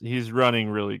 He's running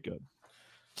really good.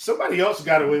 Somebody else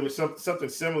got away with something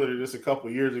similar to this a couple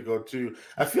of years ago too.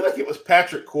 I feel like it was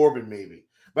Patrick Corbin maybe,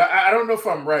 but I don't know if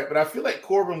I'm right. But I feel like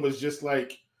Corbin was just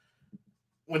like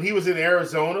when he was in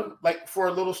Arizona, like for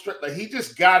a little stretch, like he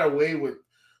just got away with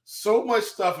so much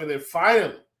stuff, and then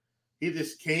finally he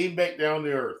just came back down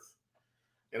to earth.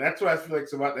 And that's what I feel like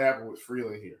is about to happen with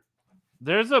Freeland here.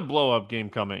 There's a blow-up game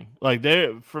coming. Like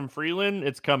from Freeland,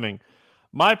 it's coming.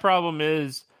 My problem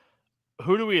is,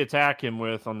 who do we attack him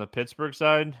with on the Pittsburgh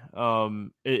side?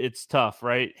 It's tough,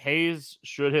 right? Hayes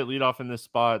should hit leadoff in this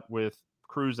spot with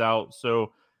Cruz out.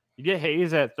 So you get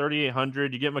Hayes at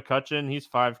 3,800. You get McCutchen. He's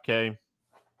 5K.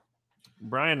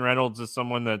 Brian Reynolds is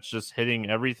someone that's just hitting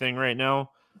everything right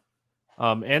now.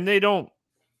 And they don't.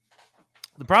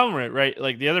 The problem, right?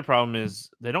 Like the other problem is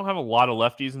they don't have a lot of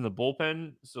lefties in the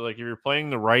bullpen. So like if you're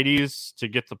playing the righties to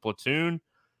get the platoon,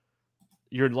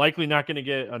 you're likely not going to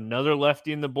get another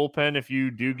lefty in the bullpen if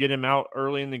you do get him out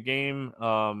early in the game.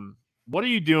 What are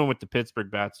you doing with the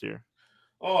Pittsburgh bats here?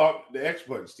 Oh, the X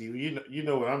button, Steve. You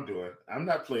know what I'm doing. I'm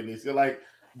not playing these. They're like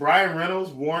Brian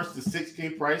Reynolds warrants the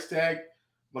 6K price tag.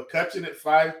 McCutchen at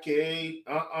 5K.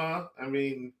 I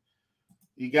mean,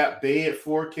 you got Bay at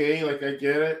 4K. Like, I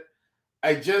get it.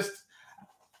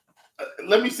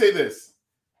 Let me say this.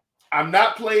 I'm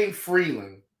not playing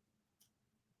Freeland,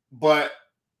 but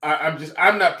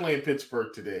I'm not playing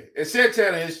Pittsburgh today. And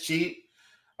Santana is cheap.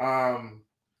 I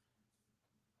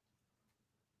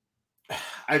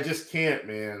just can't,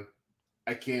 man.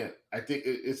 I can't. I think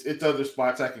it's other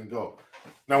spots I can go.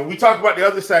 Now, when we talk about the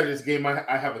other side of this game,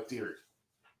 I have a theory.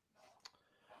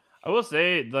 I will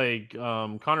say, like,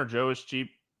 Connor Joe is cheap,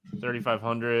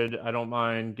 3,500. I don't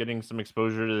mind getting some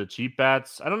exposure to the cheap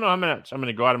bats. I don't know how much I'm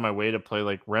going to go out of my way to play,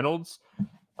 like, Reynolds.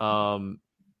 I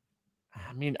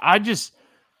mean, I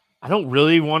don't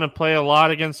really want to play a lot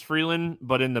against Freeland,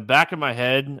 but in the back of my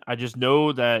head, I just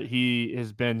know that he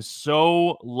has been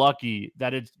so lucky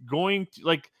that it's going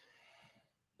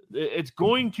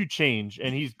to change,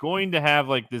 and he's going to have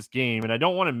like this game, and I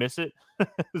don't want to miss it.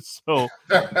 So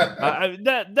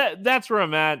that's where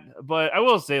I'm at. But I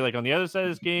will say, like on the other side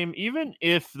of this game, even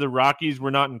if the Rockies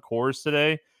were not in Coors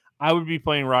today, I would be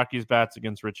playing Rockies bats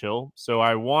against Rich Hill. So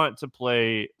I want to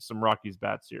play some Rockies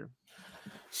bats here.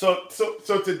 So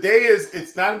today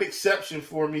it's not an exception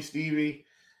for me, Stevie.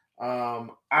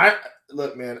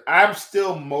 Look, man, I'm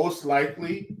still most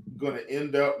likely going to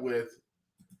end up with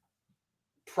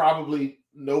probably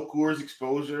no Coors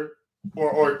exposure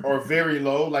or very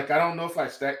low. Like, I don't know if I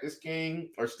stack this game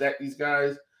or stack these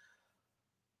guys,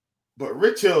 but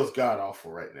Rich Hill's god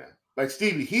awful right now. Like,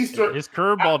 Stevie, his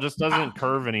curveball just doesn't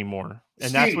curve anymore, and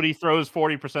Stevie, that's what he throws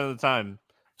 40% of the time.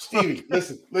 Stevie,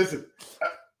 listen.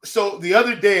 So the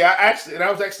other day, I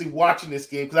was actually watching this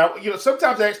game because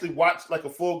sometimes I actually watch like a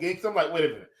full game because I'm like, wait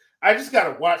a minute, I just got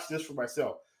to watch this for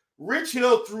myself. Rich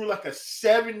Hill threw like a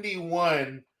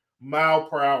 71 mile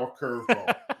per hour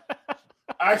curveball.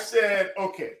 I said,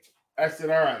 okay. I said,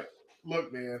 all right,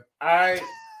 look, man, I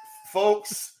don't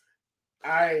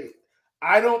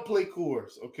play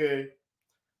Coors, okay,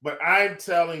 but I'm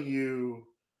telling you.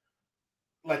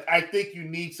 Like, I think you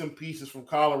need some pieces from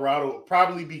Colorado. It'll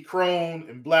probably be Crone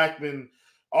and Blackman,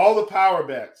 all the power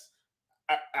bats.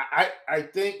 I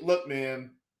think, look, man,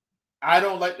 I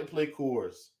don't like to play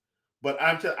Coors, but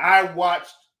I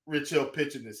watched Rich Hill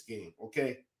pitch in this game,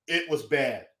 okay? It was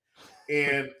bad.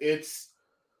 And if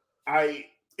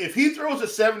he throws a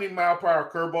 70 mile per hour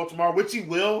curveball tomorrow, which he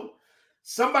will,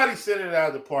 somebody send it out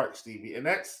of the park, Stevie. And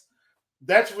that's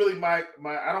really my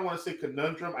I don't want to say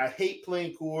conundrum. I hate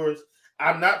playing Coors.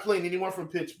 I'm not playing anyone from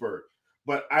Pittsburgh,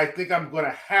 but I think I'm going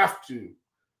to have to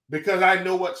because I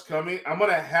know what's coming. I'm going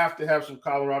to have some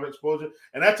Colorado exposure,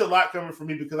 and that's a lot coming from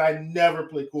me because I never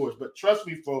play Coors. But trust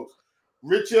me, folks,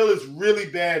 Rich Hill is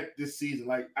really bad this season.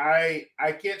 Like, I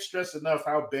can't stress enough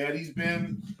how bad he's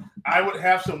been. I would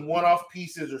have some one-off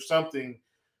pieces or something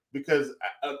because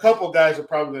a couple guys are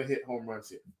probably going to hit home runs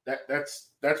here.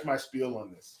 That's my spiel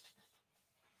on this.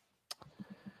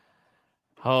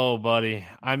 Oh, buddy.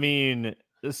 I mean,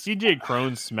 CJ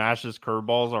Crone smashes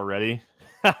curveballs already.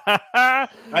 I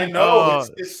know.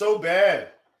 It's so bad.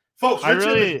 Folks, Rich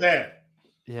Hill is bad.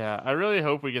 Yeah, I really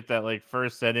hope we get that like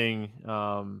first inning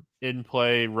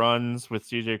in-play runs with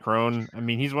CJ Crone. I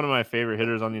mean, he's one of my favorite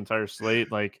hitters on the entire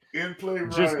slate. Like, in-play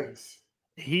runs.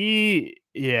 He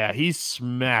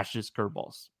smashes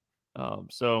curveballs.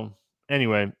 So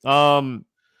anyway,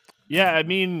 yeah, I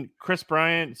mean, Chris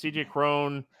Bryant, CJ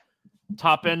Crone,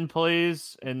 top end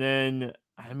plays, and then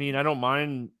I mean, I don't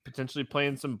mind potentially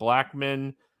playing some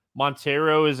Blackman.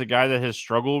 Montero is a guy that has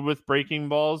struggled with breaking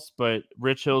balls, but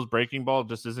Rich Hill's breaking ball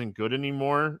just isn't good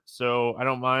anymore. So I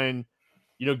don't mind,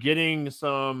 getting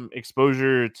some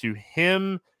exposure to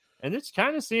him and it's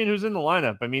kind of seeing who's in the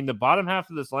lineup. I mean, the bottom half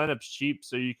of this lineup's cheap,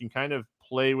 so you can kind of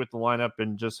play with the lineup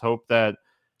and just hope that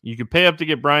you could pay up to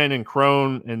get Bryant and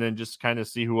Crone, and then just kind of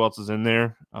see who else is in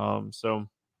there. So,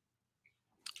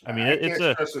 I mean, it's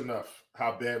can't stress enough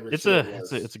how bad Rashad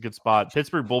was. It's a good spot.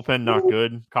 Pittsburgh bullpen not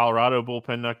good. Colorado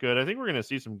bullpen not good. I think we're going to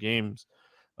see some games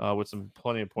with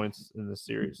plenty of points in this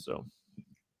series. So,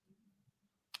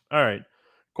 all right,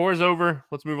 core's over.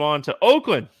 Let's move on to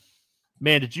Oakland.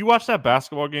 Man, did you watch that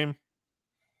basketball game?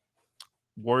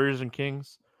 Warriors and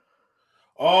Kings.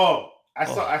 Oh, I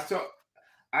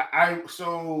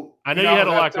know you had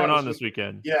a lot going on this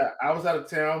weekend. Yeah, I was out of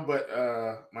town, but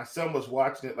my son was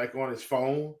watching it like on his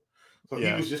phone, so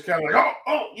he was just kind of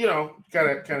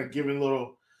like, kind of giving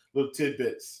little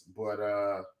tidbits. But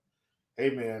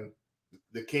hey, man,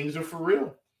 the Kings are for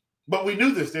real. But we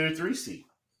knew this; they're a 3 seed.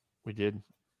 We did.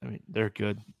 I mean, they're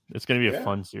good. It's going to be a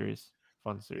fun series.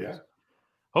 Yeah.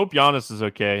 Hope Giannis is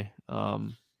okay.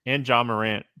 And John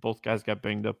Morant. Both guys got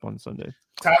banged up on Sunday.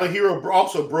 Tyler Hero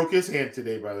also broke his hand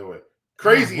today, by the way.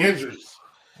 Crazy injuries.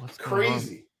 What's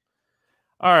crazy?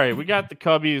 All right, we got the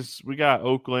Cubbies. We got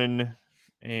Oakland,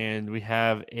 and we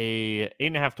have a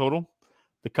 8.5 total.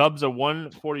 The Cubs are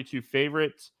 142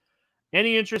 favorites.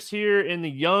 Any interest here in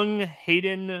the young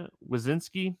Hayden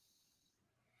Wiesinski?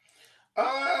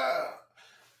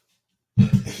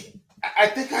 I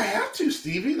think I have to,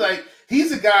 Stevie. Like,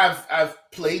 he's a guy I've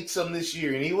played some this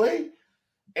year anyway.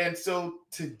 And so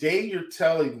today you're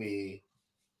telling me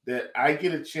that I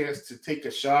get a chance to take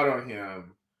a shot on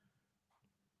him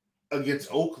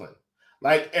against Oakland.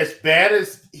 Like, as bad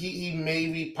as he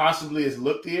maybe possibly has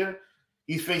looked here,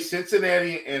 he faced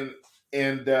Cincinnati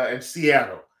and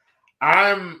Seattle.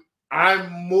 I'm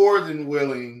more than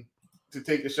willing to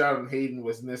take a shot on Hayden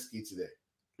Wiesinski today.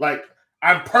 Like,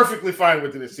 I'm perfectly fine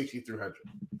with it at 6,300.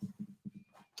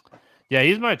 Yeah,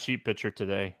 he's my cheap pitcher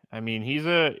today. I mean, he's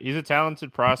a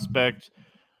talented prospect.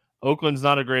 Oakland's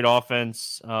not a great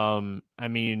offense. I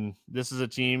mean, this is a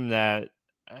team that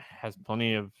has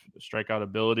plenty of strikeout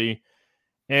ability.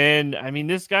 And, I mean,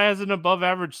 this guy has an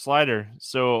above-average slider.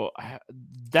 So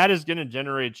that is going to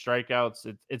generate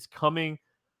strikeouts. It's coming.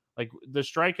 Like, the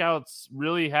strikeouts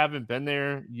really haven't been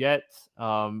there yet.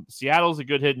 Seattle's a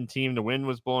good hitting team. The wind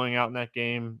was blowing out in that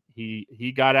game.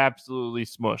 He got absolutely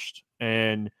smushed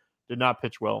and did not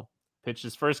pitch well. Pitched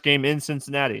his first game in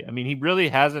Cincinnati. I mean, he really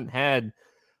hasn't had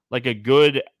like a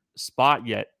good spot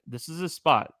yet. This is a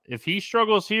spot. If he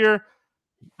struggles here,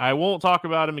 I won't talk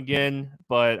about him again,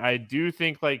 but I do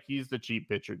think like he's the cheap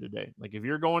pitcher today. Like, if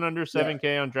you're going under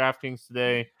 7K on DraftKings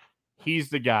today, he's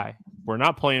the guy. We're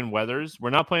not playing Weathers. We're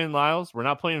not playing Lyles. We're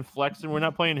not playing Flexen. We're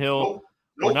not playing Hill. Nope.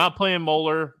 We're not playing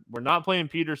Moeller. We're not playing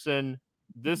Peterson.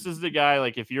 This is the guy,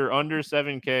 like, if you're under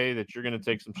 7K, that you're going to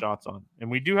take some shots on.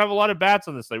 And we do have a lot of bats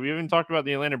on this slate. We haven't talked about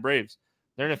the Atlanta Braves.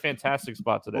 They're in a fantastic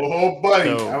spot today. Oh,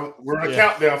 buddy. So, we're on a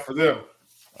countdown for them.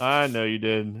 I know you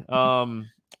did. All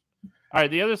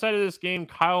right, the other side of this game,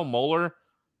 Kyle Muller.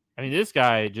 I mean, this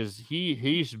guy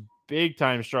he's big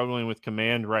time struggling with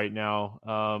command right now.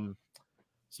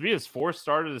 This will be his 4th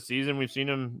start of the season. We've seen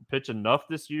him pitch enough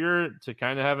this year to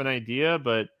kind of have an idea,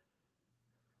 but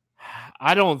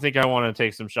I don't think I want to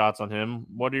take some shots on him.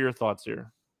 What are your thoughts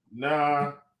here?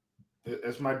 Nah,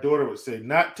 as my daughter would say,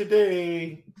 not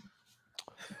today.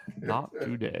 Not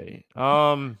today.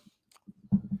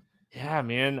 Yeah,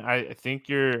 man. I think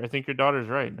your daughter's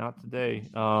right. Not today.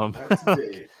 Not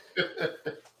today.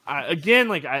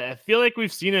 I feel like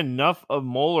we've seen enough of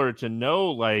Moeller to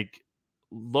know, like,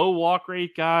 low walk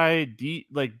rate guy,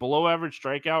 like below average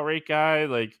strikeout rate guy.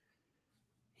 Like,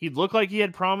 he looked like he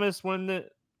had promise when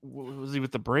was he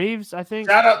with the Braves? I think.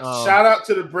 Shout out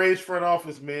to the Braves front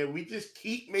office, man. We just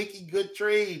keep making good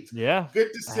trades. Yeah,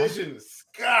 good decisions.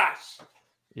 Gosh.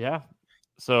 Yeah.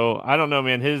 So I don't know,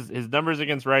 man. His numbers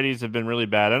against righties have been really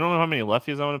bad. I don't know how many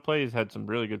lefties I want to play. He's had some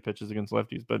really good pitches against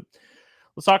lefties, but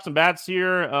let's talk some bats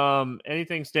here.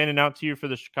 Anything standing out to you for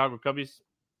the Chicago Cubbies?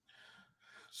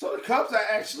 So the Cubs,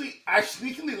 I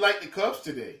sneakily like the Cubs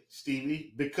today,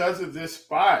 Stevie, because of this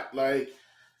spot. Like,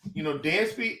 you know,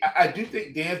 Dansby, I do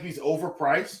think Dansby's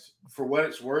overpriced for what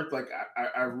it's worth. Like,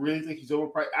 I really think he's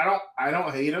overpriced. I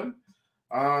don't hate him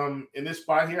in this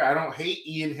spot here. I don't hate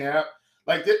Ian Happ.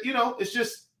 Like, you know, it's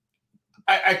just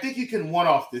I think you can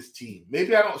one-off this team.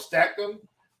 Maybe I don't stack them,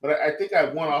 but I think I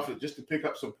one-off it just to pick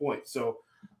up some points. So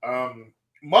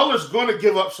Muller's going to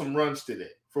give up some runs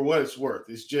today for what it's worth.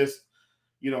 It's just,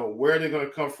 you know, where they're going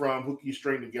to come from, who can you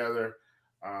string together.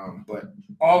 But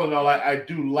all in all, I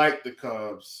do like the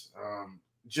Cubs,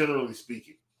 generally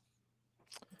speaking.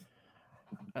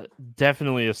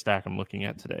 Definitely a stack I'm looking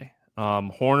at today.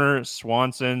 Horner,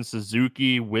 Swanson,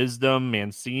 Suzuki, Wisdom,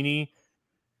 Mancini.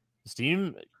 This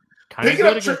team kind of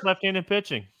good against left-handed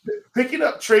pitching. Picking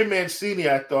up Trey Mancini,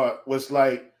 I thought, was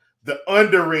like the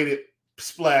underrated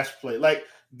splash play. Like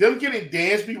them getting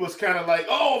Dansby was kind of like,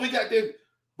 oh, we got this,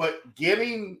 but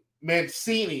getting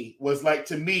Mancini was like,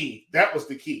 to me, that was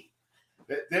the key.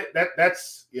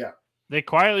 That's yeah. They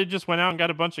quietly just went out and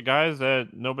got a bunch of guys that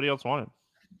nobody else wanted.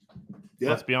 Yeah.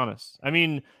 Let's be honest. I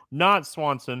mean, not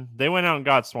Swanson. They went out and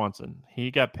got Swanson. He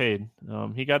got paid.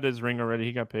 He got his ring already.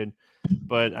 He got paid.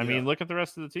 But I mean, look at the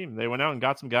rest of the team. They went out and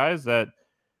got some guys that,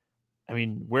 I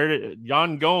mean, where did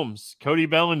Jan Gomes, Cody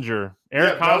Bellinger,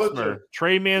 Eric Hosmer,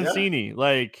 Trey Mancini,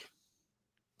 like,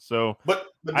 so. But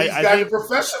these guys are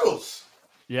professionals.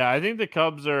 Yeah, I think the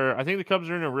Cubs are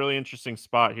in a really interesting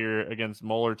spot here against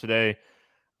Mueller today.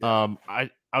 Yeah.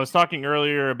 I was talking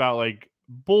earlier about like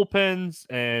bullpens,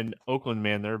 and Oakland,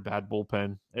 man, they're a bad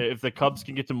bullpen. If the Cubs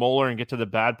can get to Mueller and get to the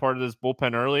bad part of this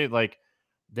bullpen early, like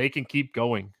they can keep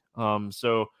going.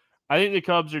 So I think the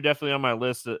Cubs are definitely on my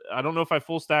list. I don't know if I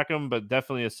full stack them, but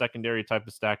definitely a secondary type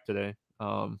of stack today.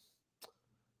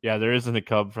 Yeah, there isn't a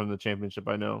Cub from the championship,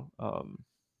 I know.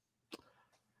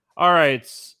 All right.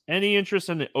 Any interest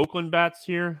in the Oakland bats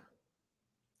here?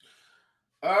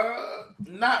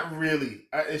 Not really.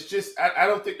 It's just I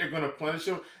don't think they're going to punish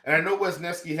him. And I know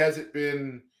Wesneski hasn't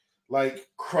been like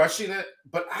crushing it,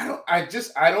 but I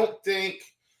don't think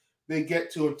they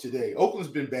get to him today.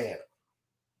 Oakland's been bad,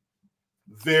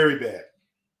 very bad.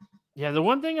 Yeah, the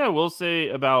one thing I will say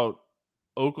about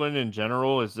Oakland in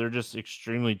general is they're just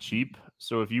extremely cheap.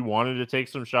 So if you wanted to take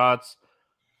some shots,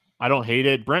 I don't hate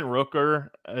it. Brent Rooker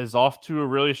is off to a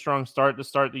really strong start to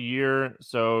start the year,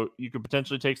 so you could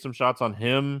potentially take some shots on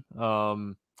him.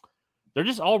 They're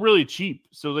just all really cheap.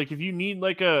 So like if you need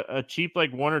like a cheap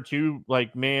like one or two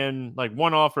like man like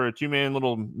one off or a 2-man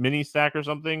little mini stack or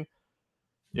something,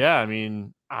 yeah, I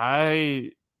mean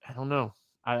I don't know.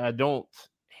 I don't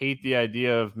hate the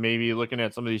idea of maybe looking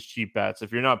at some of these cheap bats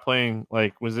if you're not playing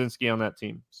like Wazinski on that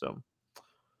team. So.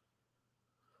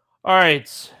 All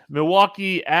right,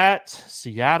 Milwaukee at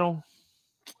Seattle.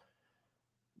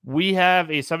 We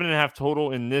have a 7.5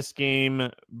 total in this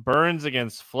game. Burns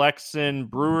against Flexen.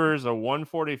 Brewers, a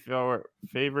 144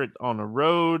 favorite on the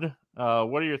road.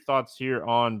 What are your thoughts here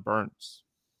on Burns?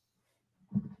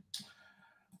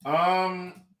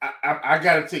 I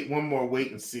got to take one more wait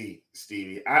and see,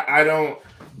 Stevie. I don't.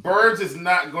 Burns is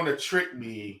not going to trick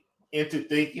me into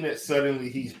thinking that suddenly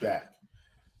he's back.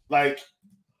 Like.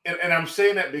 And I'm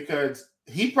saying that because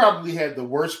he probably had the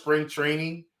worst spring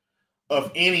training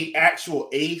of any actual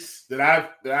ace that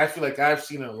I feel like I've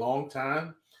seen in a long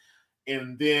time.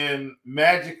 And then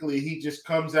magically he just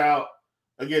comes out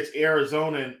against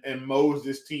Arizona and mows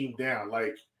this team down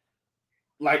like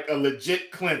a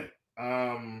legit clinic.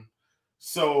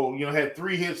 So had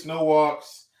 3 hits, no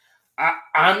walks.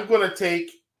 I'm gonna take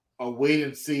a wait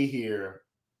and see here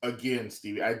again,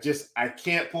 Stevie. I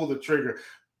can't pull the trigger.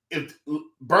 If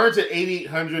Burns at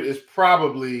 8,800 is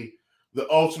probably the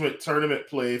ultimate tournament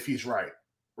play if he's right?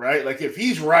 Like if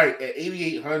he's right at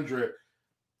 8,800,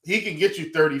 he can get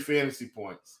you 30 fantasy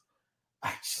points.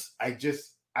 I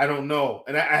don't know.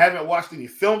 And I haven't watched any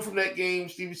film from that game,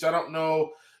 Stevie, so I don't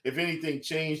know if anything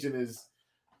changed in his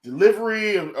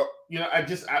delivery.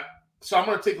 So I'm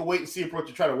going to take a wait and see approach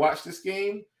to try to watch this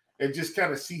game and just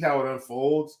kind of see how it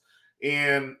unfolds.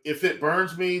 And if it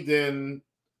burns me, then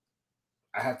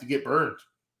I have to get burned.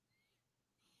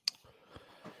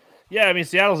 Yeah, I mean,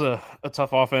 Seattle's a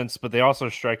tough offense, but they also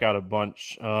strike out a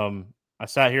bunch. I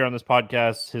sat here on this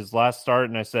podcast, his last start,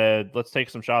 and I said, let's take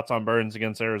some shots on Burns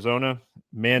against Arizona.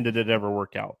 Man, did it ever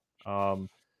work out.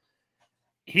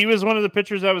 He was one of the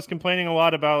pitchers that was complaining a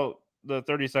lot about the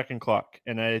 30-second clock.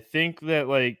 And I think that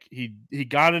like he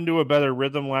got into a better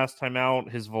rhythm last time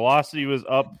out. His velocity was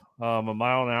up a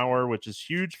mile an hour, which is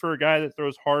huge for a guy that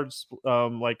throws hard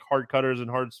cutters and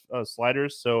hard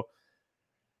sliders. So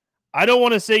I don't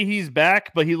want to say he's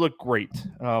back, but he looked great.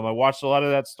 I watched a lot of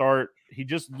that start. He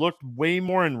just looked way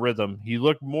more in rhythm. He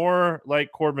looked more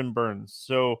like Corbin Burns.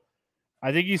 So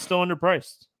I think he's still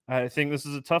underpriced. I think this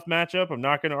is a tough matchup. I'm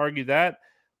not going to argue that.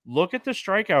 Look at the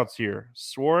strikeouts here.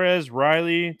 Suarez,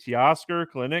 Riley, Teoscar,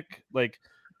 Clinic, like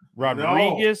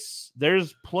Rodriguez.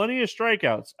 There's plenty of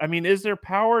strikeouts. I mean, is there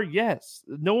power? Yes.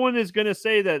 No one is going to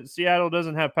say that Seattle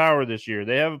doesn't have power this year.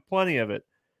 They have plenty of it.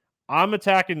 I'm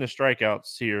attacking the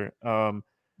strikeouts here.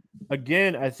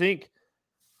 Again, I think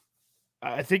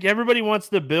everybody wants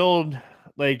to build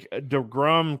like a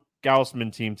DeGrom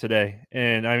Gausman team today.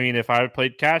 And I mean, if I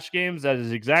played cash games, that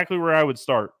is exactly where I would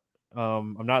start.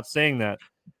 I'm not saying that.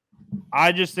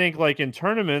 I just think like in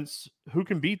tournaments, who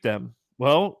can beat them?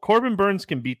 Well, Corbin Burns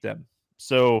can beat them.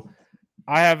 So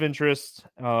I have interest.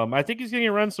 I think he's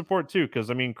getting run support too, because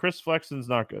I mean, Chris Flexen's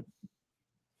not good.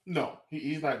 No,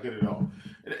 he's not good at all.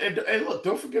 And look,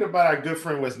 don't forget about our good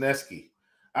friend Wisniewski.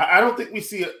 I don't think we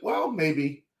see it. Well,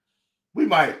 maybe we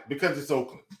might because it's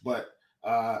Oakland. But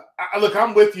look,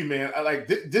 I'm with you, man.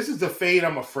 This is the fade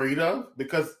I'm afraid of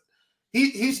because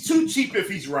he's too cheap if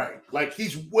he's right. Like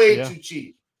he's way too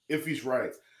cheap if he's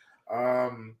right.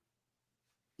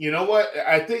 You know what?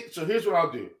 I think so. Here's what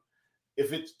I'll do.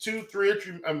 If it's 2-3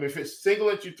 entry, if it's single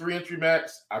entry 3 entry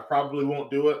max, I probably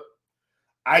won't do it.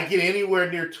 I get anywhere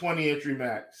near 20 entry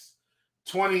max.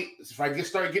 20. If I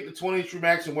start getting to 20 entry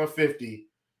max and 150,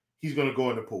 he's going to go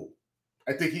in the pool.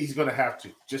 I think he's going to have to,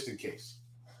 just in case.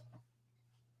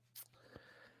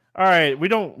 All right, we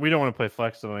don't want to play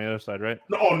flex on the other side, right?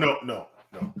 No.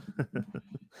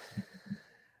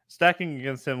 Stacking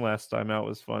against him last time out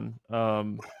was fun.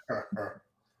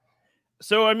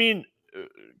 So I mean,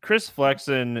 Chris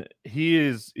Flexen,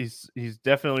 he's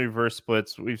definitely reverse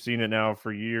splits. We've seen it now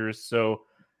for years. So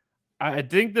I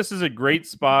think this is a great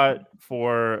spot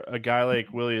for a guy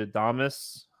like Willy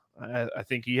Adames. I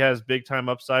think he has big time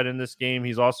upside in this game.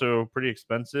 He's also pretty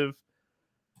expensive.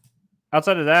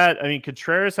 Outside of that, I mean,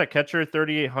 Contreras at catcher,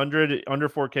 3,800, under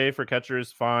 4K for catcher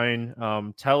is fine.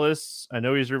 Tellus, I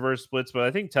know he's reverse splits, but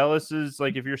I think Tellus is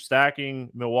like, if you're stacking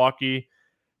Milwaukee,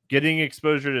 getting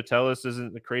exposure to Tellus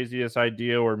isn't the craziest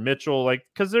idea, or Mitchell, like,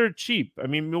 because they're cheap. I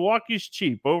mean, Milwaukee's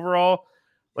cheap overall.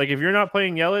 Like, if you're not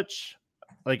playing Yelich,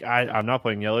 like I'm not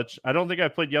playing Yelich. I don't think I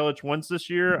played Yelich once this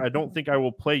year. I don't think I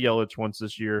will play Yelich once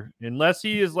this year, unless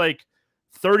he is like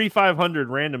 3,500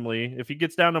 randomly. If he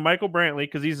gets down to Michael Brantley,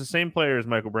 because he's the same player as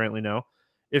Michael Brantley now.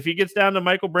 If he gets down to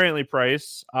Michael Brantley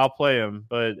price, I'll play him.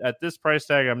 But at this price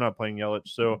tag, I'm not playing Yelich.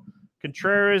 So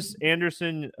Contreras,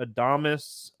 Anderson,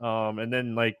 Adames, and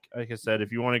then like I said,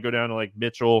 if you want to go down to like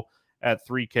Mitchell at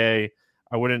 3K,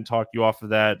 I wouldn't talk you off of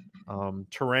that.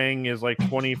 Terang is like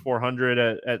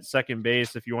 2,400 at second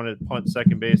base if you want to punt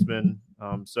second baseman.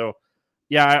 So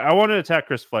yeah, I want to attack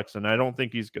Chris Flexen. I don't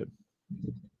think he's good.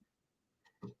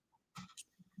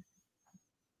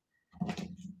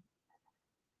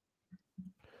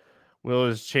 Will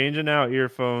is changing out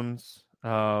earphones,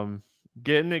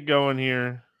 getting it going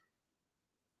here.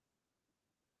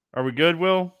 Are we good,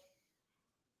 Will?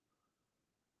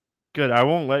 Good. I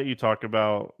won't let you talk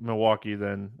about Milwaukee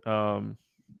then.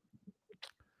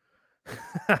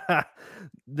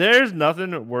 There's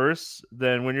nothing worse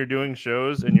than when you're doing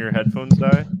shows and your headphones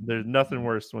die. There's nothing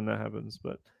worse when that happens.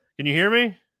 But can you hear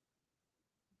me?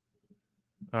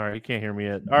 All right, you can't hear me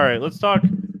yet. All right, let's talk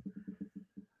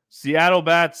Seattle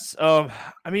bats. I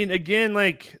mean, again,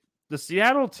 like the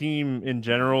Seattle team in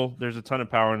general, there's a ton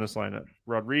of power in this lineup.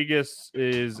 Rodriguez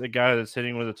is a guy that's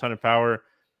hitting with a ton of power.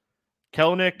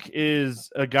 Kelenic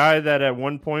is a guy that at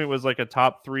one point was like a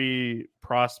top 3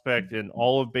 prospect in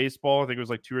all of baseball. I think it was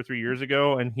like 2 or 3 years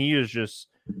ago. And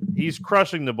he's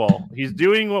crushing the ball. He's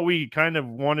doing what we kind of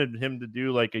wanted him to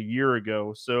do like a year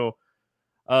ago. So,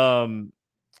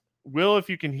 Will, if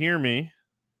you can hear me,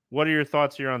 what are your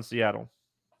thoughts here on Seattle?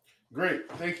 Great.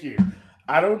 Thank you.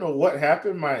 I don't know what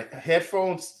happened. My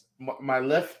headphones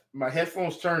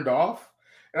turned off.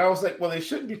 And I was like, well, they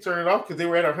shouldn't be turning off because they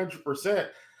were at 100%.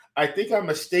 I think I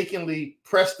mistakenly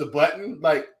pressed the button,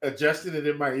 like adjusted it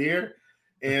in my ear.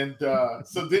 And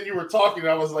so then you were talking.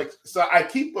 I was like, so I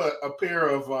keep a pair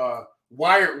of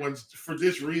wired ones for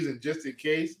this reason, just in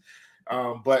case.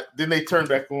 But then they turned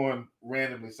back on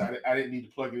randomly, so I didn't need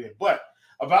to plug it in. But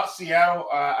about Seattle,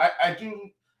 I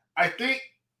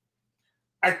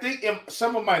think in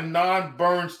some of my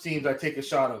non-Burns teams, I take a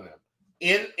shot on them.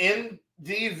 In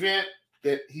the event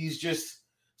that he's just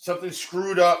something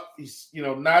screwed up, he's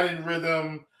not in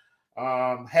rhythm,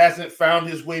 hasn't found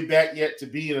his way back yet to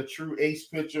being a true ace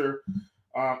pitcher.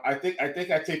 I think I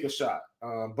take a shot,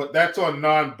 but that's on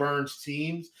non-Burns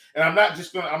teams, and I'm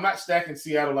not stacking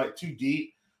Seattle like too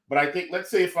deep. But I think, let's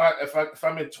say if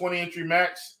I'm in 20 entry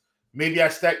max, maybe I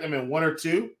stack them in 1 or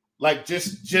 2, like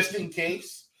just in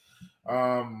case.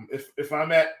 If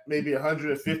I'm at maybe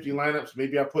 150 lineups,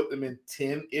 maybe I put them in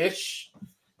 10-ish,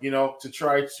 to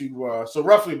try to so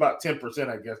roughly about 10%,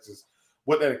 I guess, is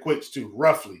what that equates to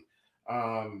roughly.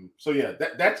 So yeah,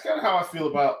 that's kind of how I feel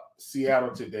about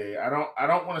Seattle today. I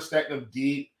don't want to stack them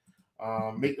deep,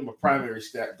 make them a primary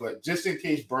stack, but just in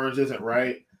case Burns isn't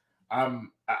right,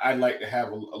 I'd like to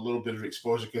have a little bit of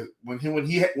exposure, because when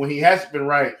he hasn't been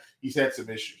right, he's had some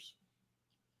issues.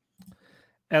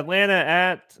 Atlanta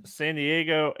at San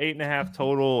Diego, 8.5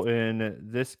 total in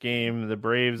this game. The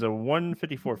Braves a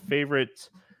 154 favorite.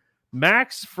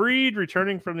 Max Fried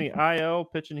returning from the IL,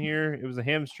 pitching here. It was a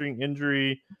hamstring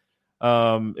injury.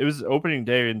 It was an opening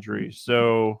day injury.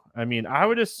 So, I mean, I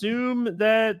would assume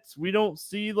that we don't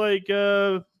see like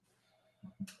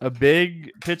a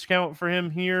big pitch count for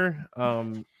him here.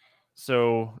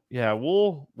 So yeah,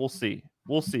 we'll see.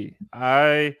 We'll see.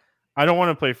 I don't want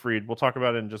to play Fried. We'll talk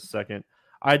about it in just a second.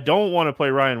 I don't want to play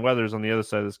Ryan Weathers on the other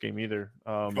side of this game either.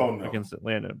 Against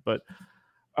Atlanta. But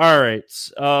all right.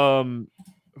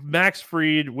 Max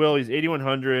Fried, Will, he's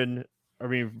 8,100. I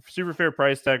mean, super fair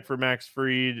price tag for Max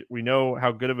Fried. We know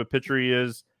how good of a pitcher he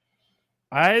is.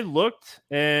 I looked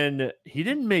and he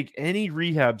didn't make any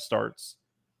rehab starts.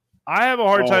 I have a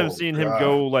hard time seeing him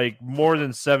go like more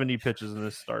than 70 pitches in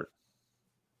this start.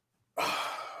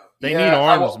 They need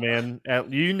arms, man.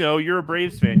 You're a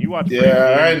Braves fan. You watch Braves games.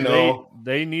 I know.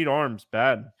 They need arms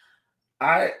bad.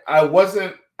 I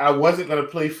wasn't gonna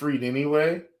play Fried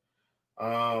anyway.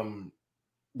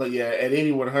 But yeah, at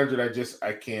 8,100,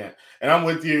 I can't. And I'm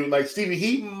with you. Like Stevie,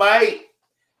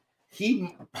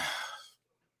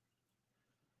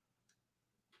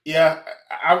 yeah,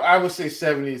 I would say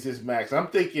 70 is his max. I'm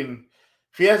thinking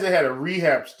if he hasn't had a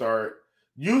rehab start,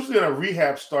 usually in a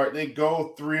rehab start, they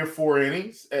go 3 or 4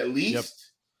 innings at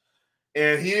least. Yep.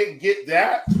 And he didn't get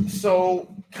that.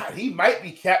 So, God, he might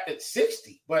be capped at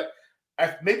 60. But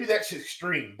maybe that's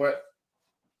extreme. But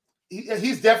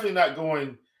he's definitely not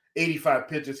going 85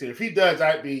 pitches here. If he does,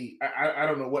 I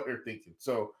don't know what they're thinking.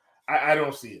 So, I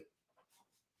don't see it.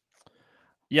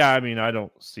 Yeah, I mean, I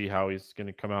don't see how he's going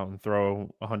to come out and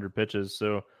throw 100 pitches.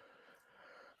 So,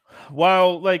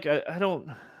 while like I don't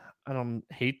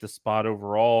hate the spot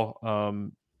overall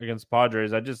against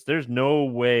Padres, there's no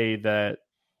way that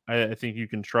I think you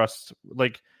can trust.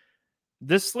 Like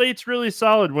this slate's really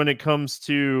solid when it comes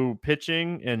to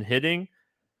pitching and hitting.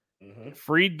 Mm-hmm.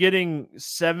 Fried getting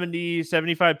 70,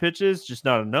 75 pitches, just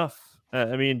not enough.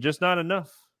 Just not enough.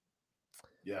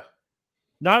 Yeah.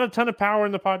 Not a ton of power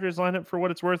in the Padres lineup for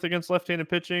what it's worth against left-handed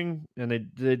pitching, and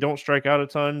they don't strike out a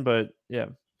ton, but yeah.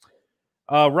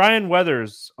 Ryan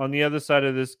Weathers on the other side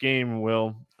of this game,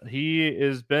 Will. He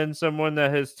has been someone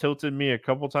that has tilted me a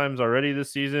couple times already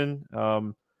this season.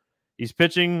 He's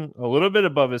pitching a little bit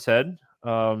above his head.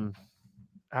 It's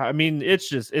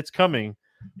coming.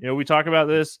 We talk about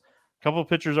this. A couple of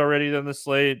pitchers already on the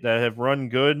slate that have run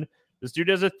good. This dude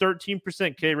has a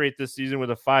 13% K rate this season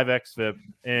with a 5 xFIP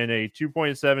and a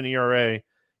 2.7 ERA.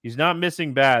 He's not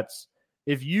missing bats.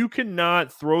 If you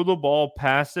cannot throw the ball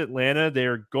past Atlanta, they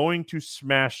are going to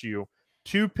smash you.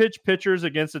 2 pitchers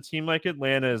against a team like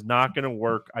Atlanta is not going to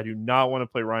work. I do not want to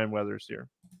play Ryan Weathers here.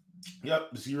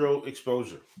 Yep, 0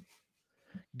 exposure.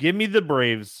 Give me the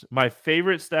Braves. My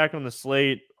favorite stack on the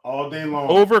slate. All day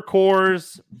long. Over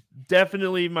Coors,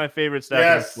 definitely my favorite stack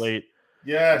on the slate.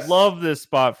 Yes. Love this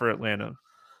spot for Atlanta.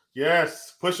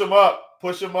 Yes. Push them up.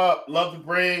 Love the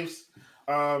Braves.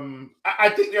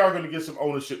 I think they are going to get some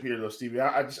ownership here, though, Stevie.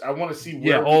 I want to see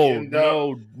where we end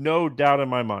up. No doubt in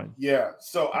my mind. Yeah.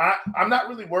 So I'm not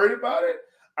really worried about it.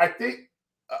 I think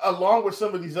along with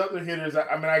some of these other hitters,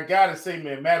 I got to say,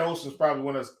 man, Matt Olson's probably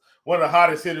one of the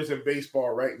hottest hitters in baseball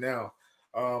right now,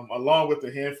 along with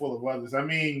a handful of others.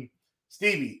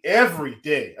 Stevie, every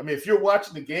day. If you're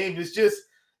watching the game, it's just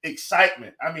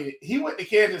excitement. He went to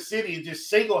Kansas City and just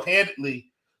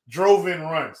single-handedly drove in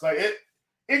runs. Like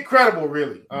incredible,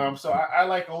 really. So I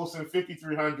like Olson,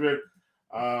 5,300.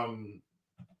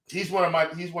 He's one of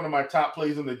my top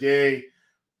plays of the day.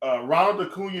 Ronald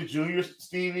Acuna Jr.,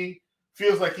 Stevie,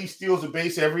 feels like he steals a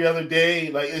base every other day.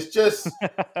 Like it's just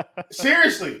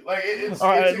seriously. Like it's. All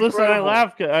right, it's listen, I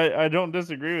laugh. I don't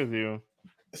disagree with you.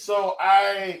 So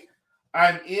I'm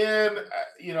in.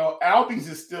 Albies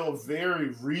is still very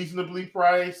reasonably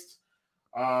priced.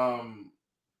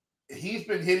 He's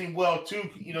been hitting well too.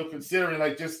 Considering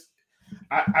like just,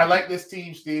 I like this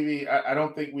team, Stevie. I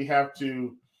don't think we have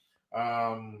to.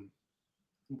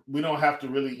 We don't have to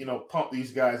really, pump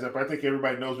these guys up. I think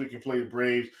everybody knows we can play the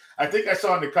Braves. I think I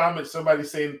saw in the comments somebody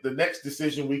saying the next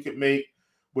decision we could make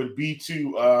would be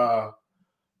to,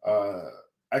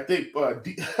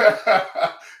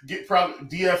 get probably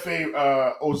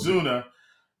DFA Ozuna.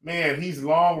 Man, he's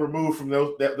long removed from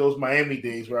those Miami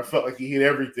days where I felt like he hit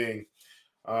everything.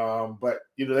 But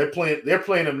they're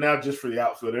playing him now just for the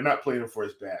outfield. They're not playing him for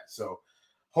his bat. So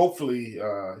hopefully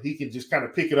he can just kind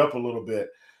of pick it up a little bit.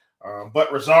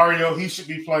 But Rosario, he should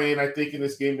be playing, I think, in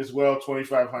this game as well,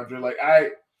 2,500.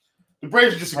 The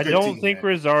Braves are just a good team. I don't think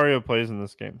Rosario plays in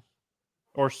this game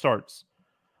or starts.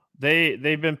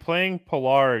 They've been playing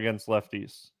Pilar against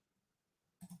lefties.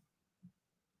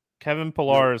 Kevin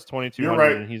Pilar is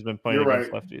 2,200, and he's been playing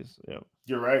against lefties. Yeah,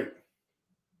 you're right.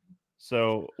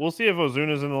 So we'll see if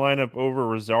Ozuna's in the lineup over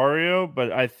Rosario,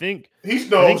 but I think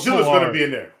Ozuna's going to be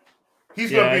in there. He's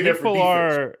going to be in there for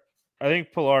defense. I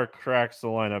think Pilar cracks the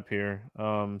lineup here.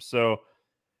 And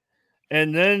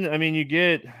then, you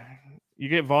get, You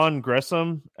get Vaughn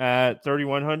Gresham at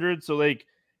 3,100. So like,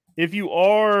 if you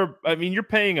are, I mean, you're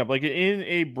paying up like in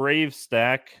a Brave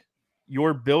stack,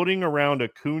 you're building around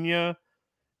Acuna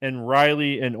and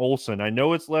Riley and Olsen. I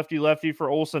know it's lefty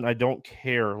for Olsen. I don't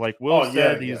care. Like Will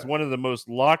said, he's one of the most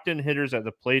locked in hitters at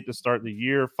the plate to start the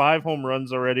year. 5 home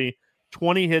runs already,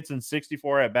 20 hits and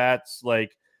 64 at bats.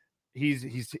 Like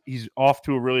he's off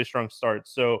to a really strong start.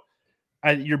 So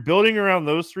you're building around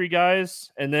those 3 guys,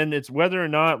 and then it's whether or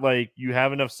not like you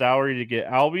have enough salary to get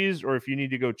Albies, or if you need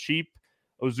to go cheap.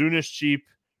 Ozuna's cheap,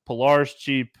 Pilar's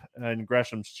cheap, and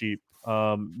Gresham's cheap.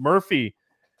 Murphy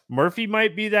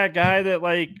might be that guy that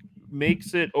like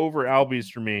makes it over Albies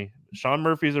for me. Sean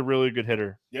Murphy's a really good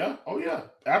hitter. Yeah. Oh yeah.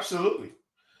 Absolutely.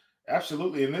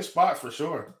 In this spot for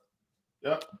sure.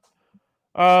 Yep.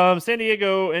 San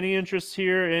Diego, any interest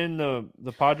here in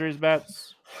the Padres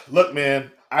bats? Look,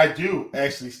 man, I do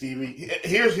actually, Stevie.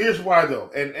 Here's why though,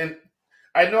 and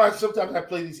I know sometimes I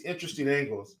play these interesting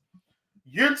angles.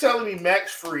 You're telling me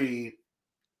Max Fried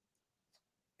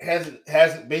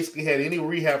hasn't basically had any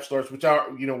rehab starts, which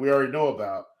we already know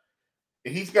about,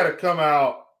 and he's got to come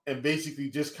out and basically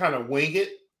just kind of wing it.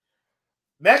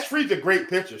 Max Fried's a great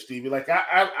pitcher, Stevie. Like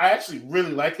I actually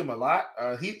really like him a lot.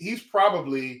 He's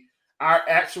probably our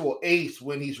actual ace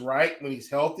when he's right, when he's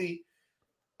healthy.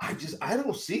 I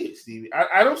don't see it, Stevie.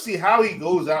 I don't see how he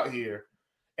goes out here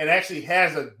and actually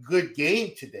has a good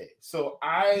game today. So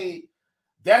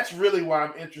that's really why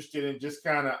I'm interested in just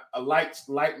kind of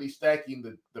lightly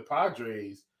stacking the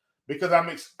Padres, because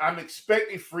I'm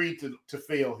expecting Fried to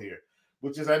fail here,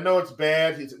 which is, I know it's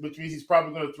bad, which means he's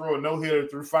probably going to throw a no-hitter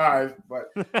through 5,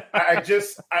 but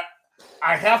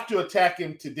I have to attack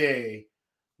him today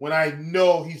when I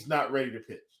know he's not ready to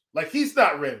pitch. Like, he's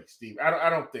not ready, Steve. I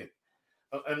don't think,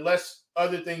 unless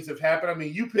other things have happened. I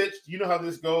mean, you pitched, you know how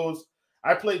this goes.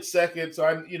 I played second, so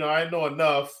I know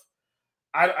enough.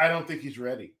 I don't think he's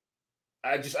ready.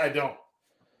 I don't.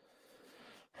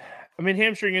 I mean,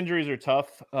 hamstring injuries are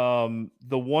tough.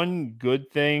 The one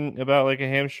good thing about like a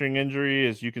hamstring injury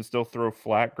is you can still throw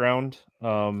flat ground,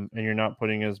 and you're not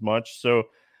putting as much. So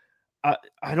I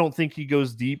don't think he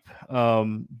goes deep.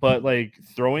 But like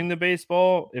throwing the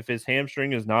baseball, if his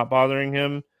hamstring is not bothering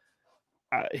him,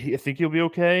 I think he'll be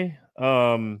okay.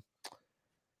 So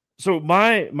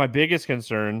my biggest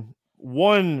concern,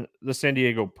 one, the San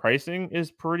Diego pricing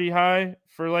is pretty high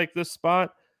for like this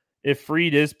spot. If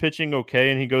Fried is pitching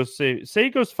okay and he goes, say he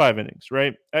goes 5 innings,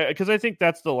 right? Because I think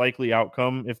that's the likely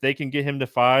outcome. If they can get him to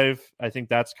 5, I think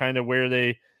that's kind of where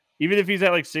even if he's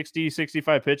at like 60,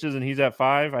 65 pitches and he's at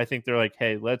 5, I think they're like,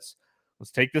 hey, let's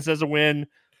take this as a win.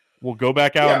 We'll go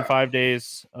back out in 5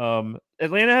 days.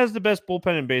 Atlanta has the best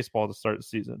bullpen in baseball to start the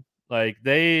season. Like,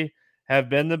 they have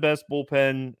been the best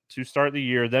bullpen to start the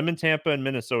year. Them and Tampa and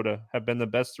Minnesota have been the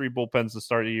best 3 bullpens to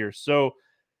start the year. So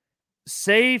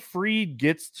say Fried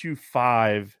gets to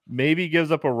 5, maybe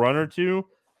gives up a run or 2.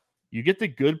 You get the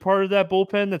good part of that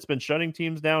bullpen that's been shutting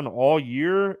teams down all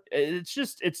year.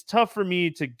 It's tough for me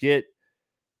to get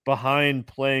behind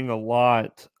playing a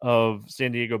lot of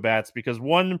San Diego bats because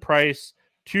 1, price,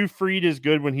 2, Fried is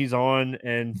good when he's on,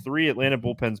 and 3, Atlanta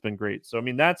bullpen's been great. So I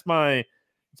mean, it's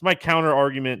my counter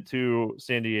argument to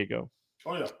San Diego.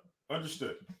 Oh yeah,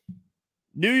 understood.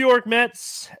 New York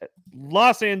Mets,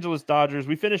 Los Angeles Dodgers.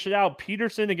 We finish it out.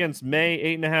 Peterson against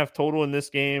May, 8.5 total in this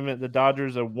game. The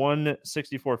Dodgers a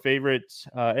 164 favorite.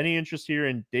 Any interest here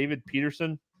in David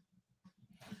Peterson?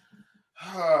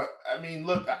 I mean,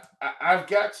 look, I've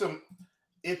got some.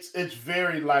 It's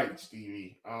very light,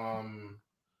 Stevie. I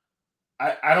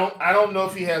don't know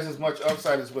if he has as much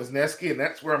upside as Wisniewski, and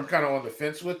that's where I'm kind of on the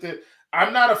fence with it.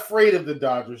 I'm not afraid of the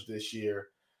Dodgers this year.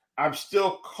 I'm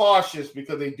still cautious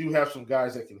because they do have some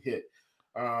guys that can hit.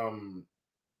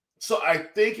 So I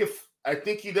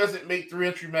think he doesn't make 3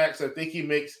 entry max. I don't think he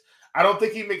makes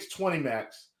 20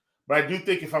 max, but I do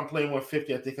think if I'm playing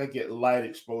 150, I think I get light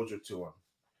exposure to him.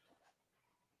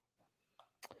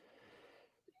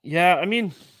 Yeah, I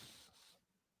mean,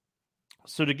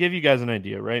 so to give you guys an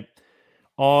idea, right?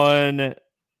 On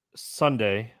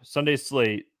Sunday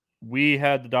slate, we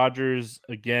had the Dodgers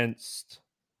against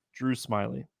Drew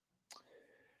Smyly.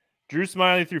 Drew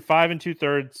Smyly threw 5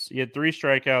 2/3. He had 3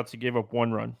 strikeouts. He gave up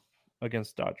 1 run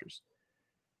against Dodgers.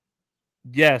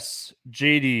 Yes,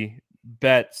 JD,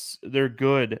 Betts, they're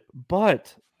good,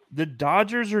 but the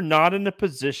Dodgers are not in a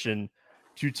position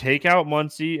to take out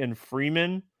Muncy and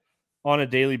Freeman on a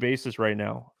daily basis right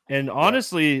now. And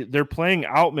honestly, they're playing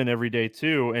Outman every day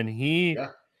too, and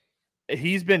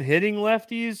he's been hitting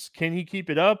lefties. Can he keep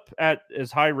it up at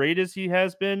as high rate as he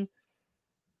has been?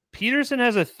 Peterson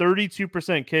has a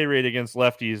 32% K rate against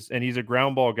lefties, and he's a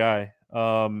ground ball guy.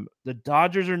 The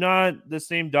Dodgers are not the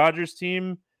same Dodgers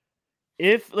team.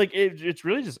 It's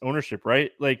really just ownership,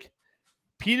 right? Like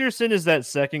Peterson is that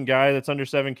second guy that's under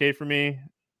 7K for me.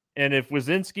 And if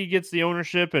Wazinski gets the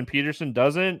ownership and Peterson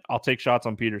doesn't, I'll take shots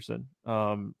on Peterson.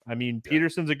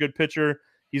 Peterson's a good pitcher.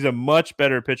 He's a much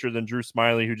better pitcher than Drew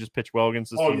Smyly, who just pitched well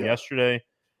against this team yesterday.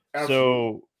 Absolutely.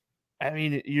 So,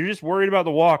 you're just worried about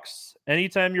the walks.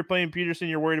 Anytime you're playing Peterson,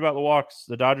 you're worried about the walks.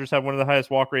 The Dodgers have one of the highest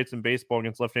walk rates in baseball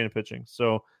against left-handed pitching.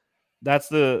 So that's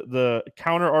the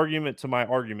counter argument to my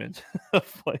argument.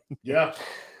 Yeah.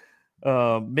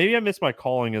 Maybe I missed my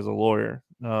calling as a lawyer.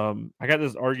 I got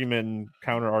this argument and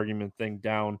counter argument thing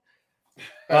down.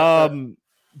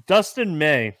 Dustin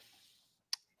May.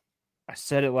 I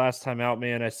said it last time out,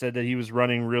 man. I said that he was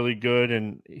running really good,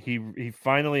 and he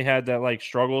finally had that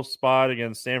struggle spot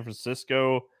against San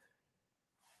Francisco.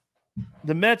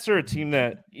 The Mets are a team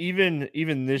that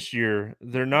even this year,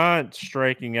 they're not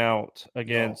striking out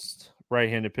against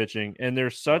right-handed pitching, and they're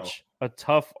such a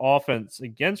tough offense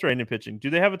against right-handed pitching. Do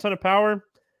they have a ton of power?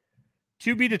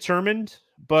 To be determined,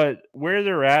 but where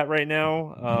they're at right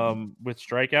now with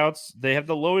strikeouts, they have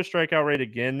the lowest strikeout rate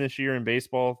again this year in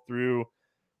baseball through,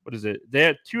 what is it? They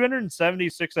had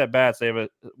 276 at-bats. They have a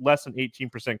less than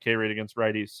 18% K rate against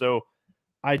righties. So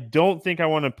I don't think I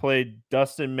want to play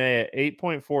Dustin May at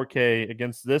 8.4K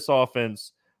against this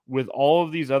offense with all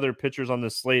of these other pitchers on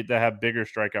the slate that have bigger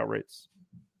strikeout rates.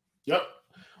 Yep.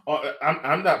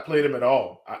 I'm not playing them at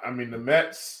all. I mean, the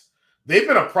Mets, they've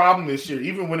been a problem this year,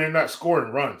 even when they're not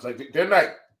scoring runs. Like they're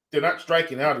not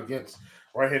striking out against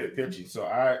right-handed pitching. So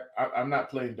I'm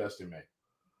not playing Dustin May.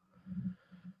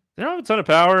 They don't have a ton of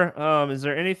power. Is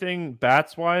there anything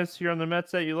bats-wise here on the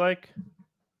Mets that you like?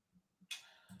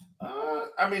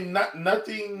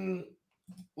 Nothing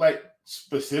like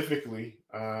specifically.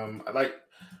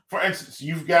 For instance,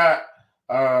 you've got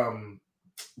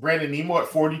Brandon Nimmo at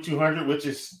 4,200, which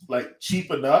is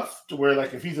cheap enough to where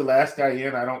if he's the last guy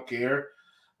in, I don't care.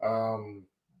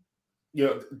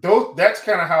 That's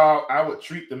kind of how I would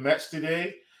treat the Mets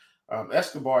today.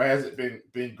 Escobar hasn't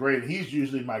been great. He's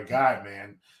usually my guy,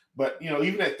 man. But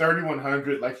even at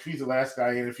 3,100, if he's the last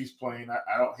guy in, if he's playing,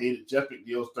 I don't hate it. Jeff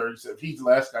McNeil's 37. If he's the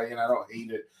last guy in, I don't hate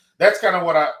it. That's kind of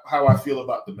how I feel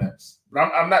about the Mets.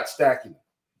 But I'm not stacking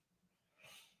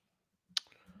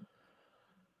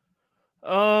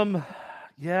them.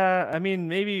 Yeah,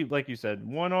 maybe like you said,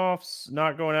 one-offs,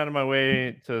 not going out of my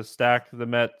way to stack the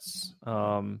Mets.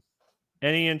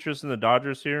 Any interest in the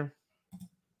Dodgers here?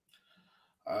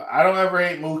 I don't ever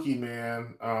hate Mookie,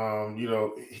 man.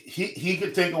 He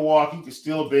could take a walk, he could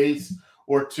steal a base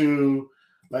or two.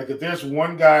 If there's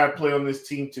one guy I play on this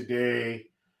team today,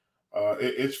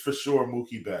 it's for sure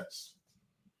Mookie Betts.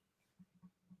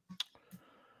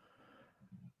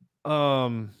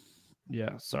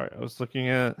 Yeah, sorry. I was looking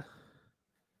at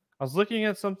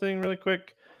something really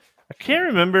quick. I can't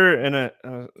remember, and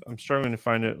I'm struggling to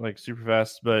find it super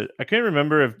fast, but I can't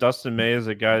remember if Dustin May is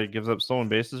a guy that gives up stolen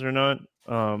bases or not.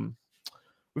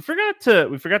 We forgot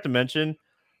to mention,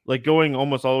 going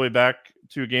almost all the way back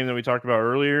to a game that we talked about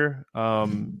earlier.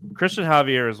 Christian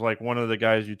Javier is one of the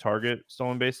guys you target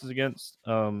stolen bases against.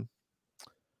 So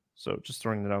just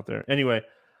throwing that out there. Anyway,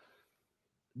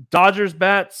 Dodgers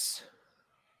bats.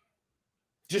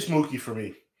 Just Mookie for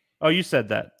me. Oh, you said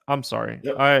that. I'm sorry.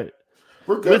 Yep. All right.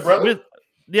 We're good, brother.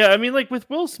 With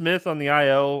Will Smith on the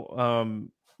IL,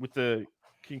 with the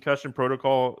concussion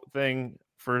protocol thing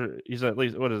he's at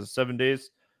least, 7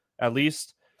 days at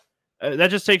least.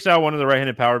 That just takes out one of the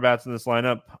right-handed power bats in this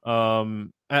lineup.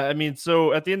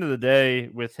 So at the end of the day,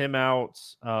 with him out,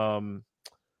 Barnes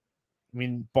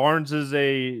is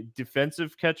a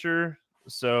defensive catcher,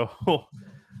 so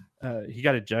he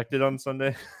got ejected on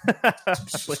Sunday.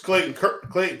 Clayton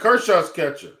Kershaw's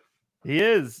catcher. He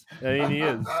is. He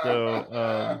is.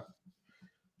 So,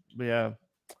 but yeah,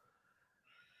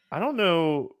 I don't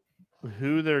know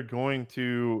who they're going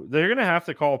to have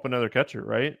to call up another catcher,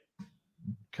 right?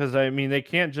 Because they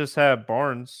can't just have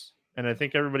Barnes, and I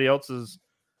think everybody else is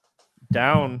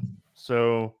down.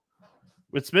 So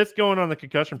with Smith going on the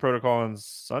concussion protocol on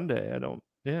Sunday,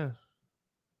 it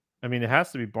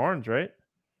has to be Barnes, right?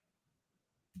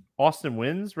 Austin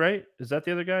Wins, right? Is that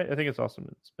the other guy? I think it's Austin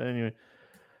Wins. But anyway,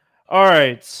 all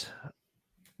right.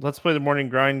 Let's play the morning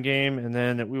grind game, and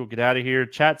then we will get out of here.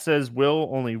 Chat says, Will,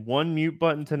 only one mute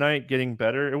button tonight, getting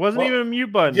better. It wasn't even a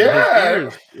mute button. Yeah.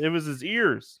 It was his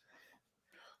ears.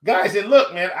 Guys, and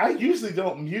look, man, I usually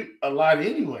don't mute a lot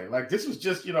anyway. This was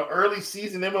just, early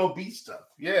season MLB stuff.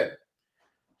 Yeah.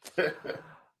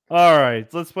 All right,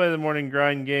 let's play the morning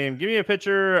grind game. Give me a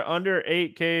pitcher under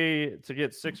 8K to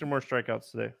get 6 or more strikeouts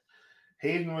today.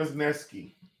 Hayden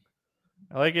Wesneski.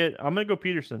 I like it. I'm going to go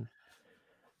Peterson.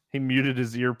 He muted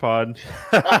his ear pod.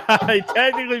 He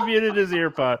technically muted his ear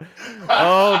pod.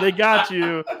 Oh, they got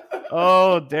you.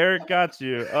 Oh, Derek got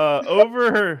you.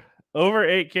 Over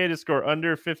 8K to score,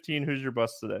 under 15. Who's your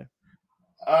bust today?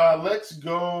 Let's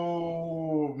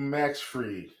go Max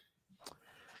Fried.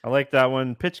 I like that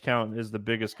one. Pitch count is the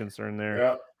biggest concern there.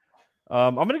 Yep.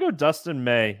 I'm going to go Dustin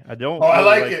May. I don't I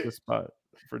like the spot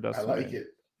for Dustin I like May. it.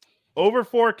 Over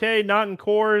 4K, not in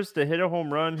cores, to hit a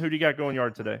home run. Who do you got going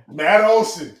yard today? Matt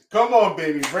Olson. Come on,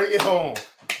 baby. Bring it home.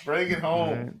 Bring it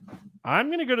home. Right. I'm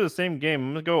going to go to the same game.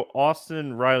 I'm going to go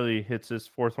Austin Riley hits his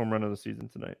 4th home run of the season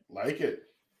tonight. Like it.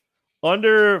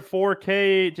 Under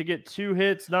 4K to get 2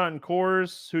 hits, not in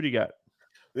cores. Who do you got?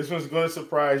 This one's going to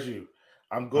surprise you.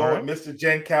 I'm going with Mr.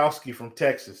 Jankowski from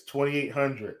Texas,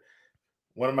 2,800.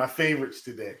 One of my favorites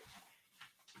today.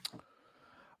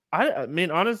 I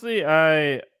mean, honestly,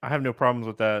 I have no problems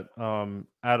with that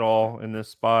at all in this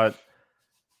spot.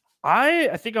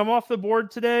 I think I'm off the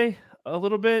board today a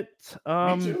little bit.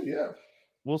 Me too, yeah.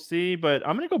 We'll see, but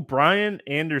I'm going to go Brian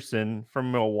Anderson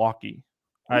from Milwaukee.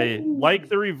 I like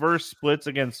the reverse splits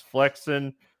against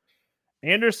Flexen.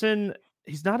 Anderson,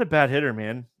 he's not a bad hitter,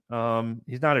 man.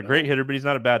 He's not a great hitter, but he's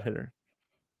not a bad hitter.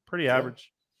 Pretty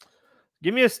average.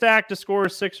 Give me a stack to score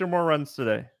 6 or more runs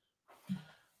today.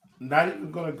 Not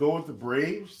even going to go with the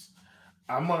Braves.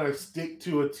 I'm going to stick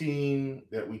to a team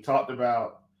that we talked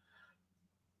about.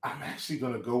 I'm actually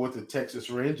going to go with the Texas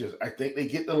Rangers. I think they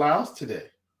get the Lyles today.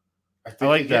 I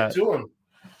think they get to them.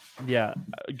 Yeah.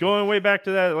 Going way back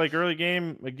to that like early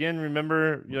game, again,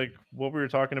 remember like what we were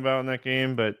talking about in that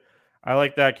game, but I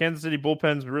like that. Kansas City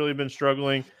bullpen's really been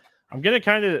struggling. I'm going to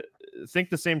kind of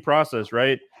think the same process,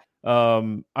 right?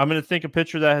 I'm going to think a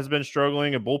pitcher that has been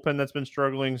struggling, a bullpen that's been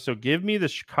struggling. So give me the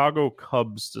Chicago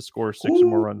Cubs to score 6 or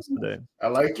more runs today. I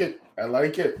like it. I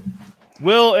like it.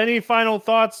 Will, any final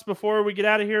thoughts before we get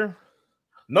out of here?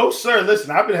 No, sir.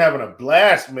 Listen, I've been having a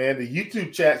blast, man. The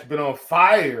YouTube chat's been on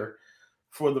fire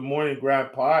for the Morning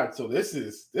Grind Pod. So this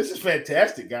is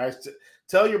fantastic, guys.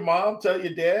 Tell your mom, tell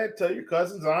your dad, tell your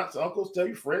cousins, aunts, uncles, tell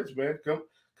your friends, man.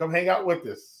 Come hang out with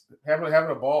us. Having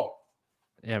a ball.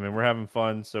 Yeah, man, we're having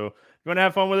fun. So if you want to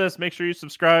have fun with us, make sure you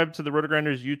subscribe to the Roto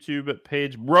Grinders YouTube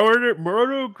page,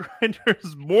 Roto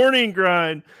Grinders Morning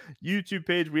Grind YouTube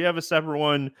page. We have a separate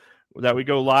one that we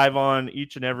go live on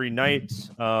each and every night,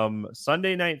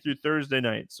 Sunday night through Thursday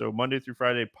night. So Monday through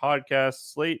Friday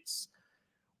podcast slates.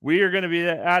 We are going to be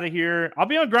out of here. I'll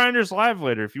be on Grinders Live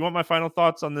later. If you want my final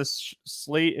thoughts on this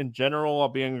slate in general, I'll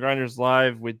be on Grinders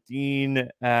Live with Dean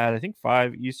at, I think,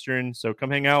 5 Eastern. So come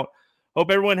hang out.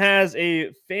 Hope everyone has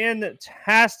a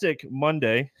fantastic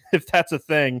Monday, if that's a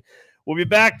thing. We'll be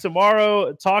back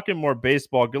tomorrow talking more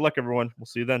baseball. Good luck, everyone. We'll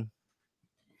see you then.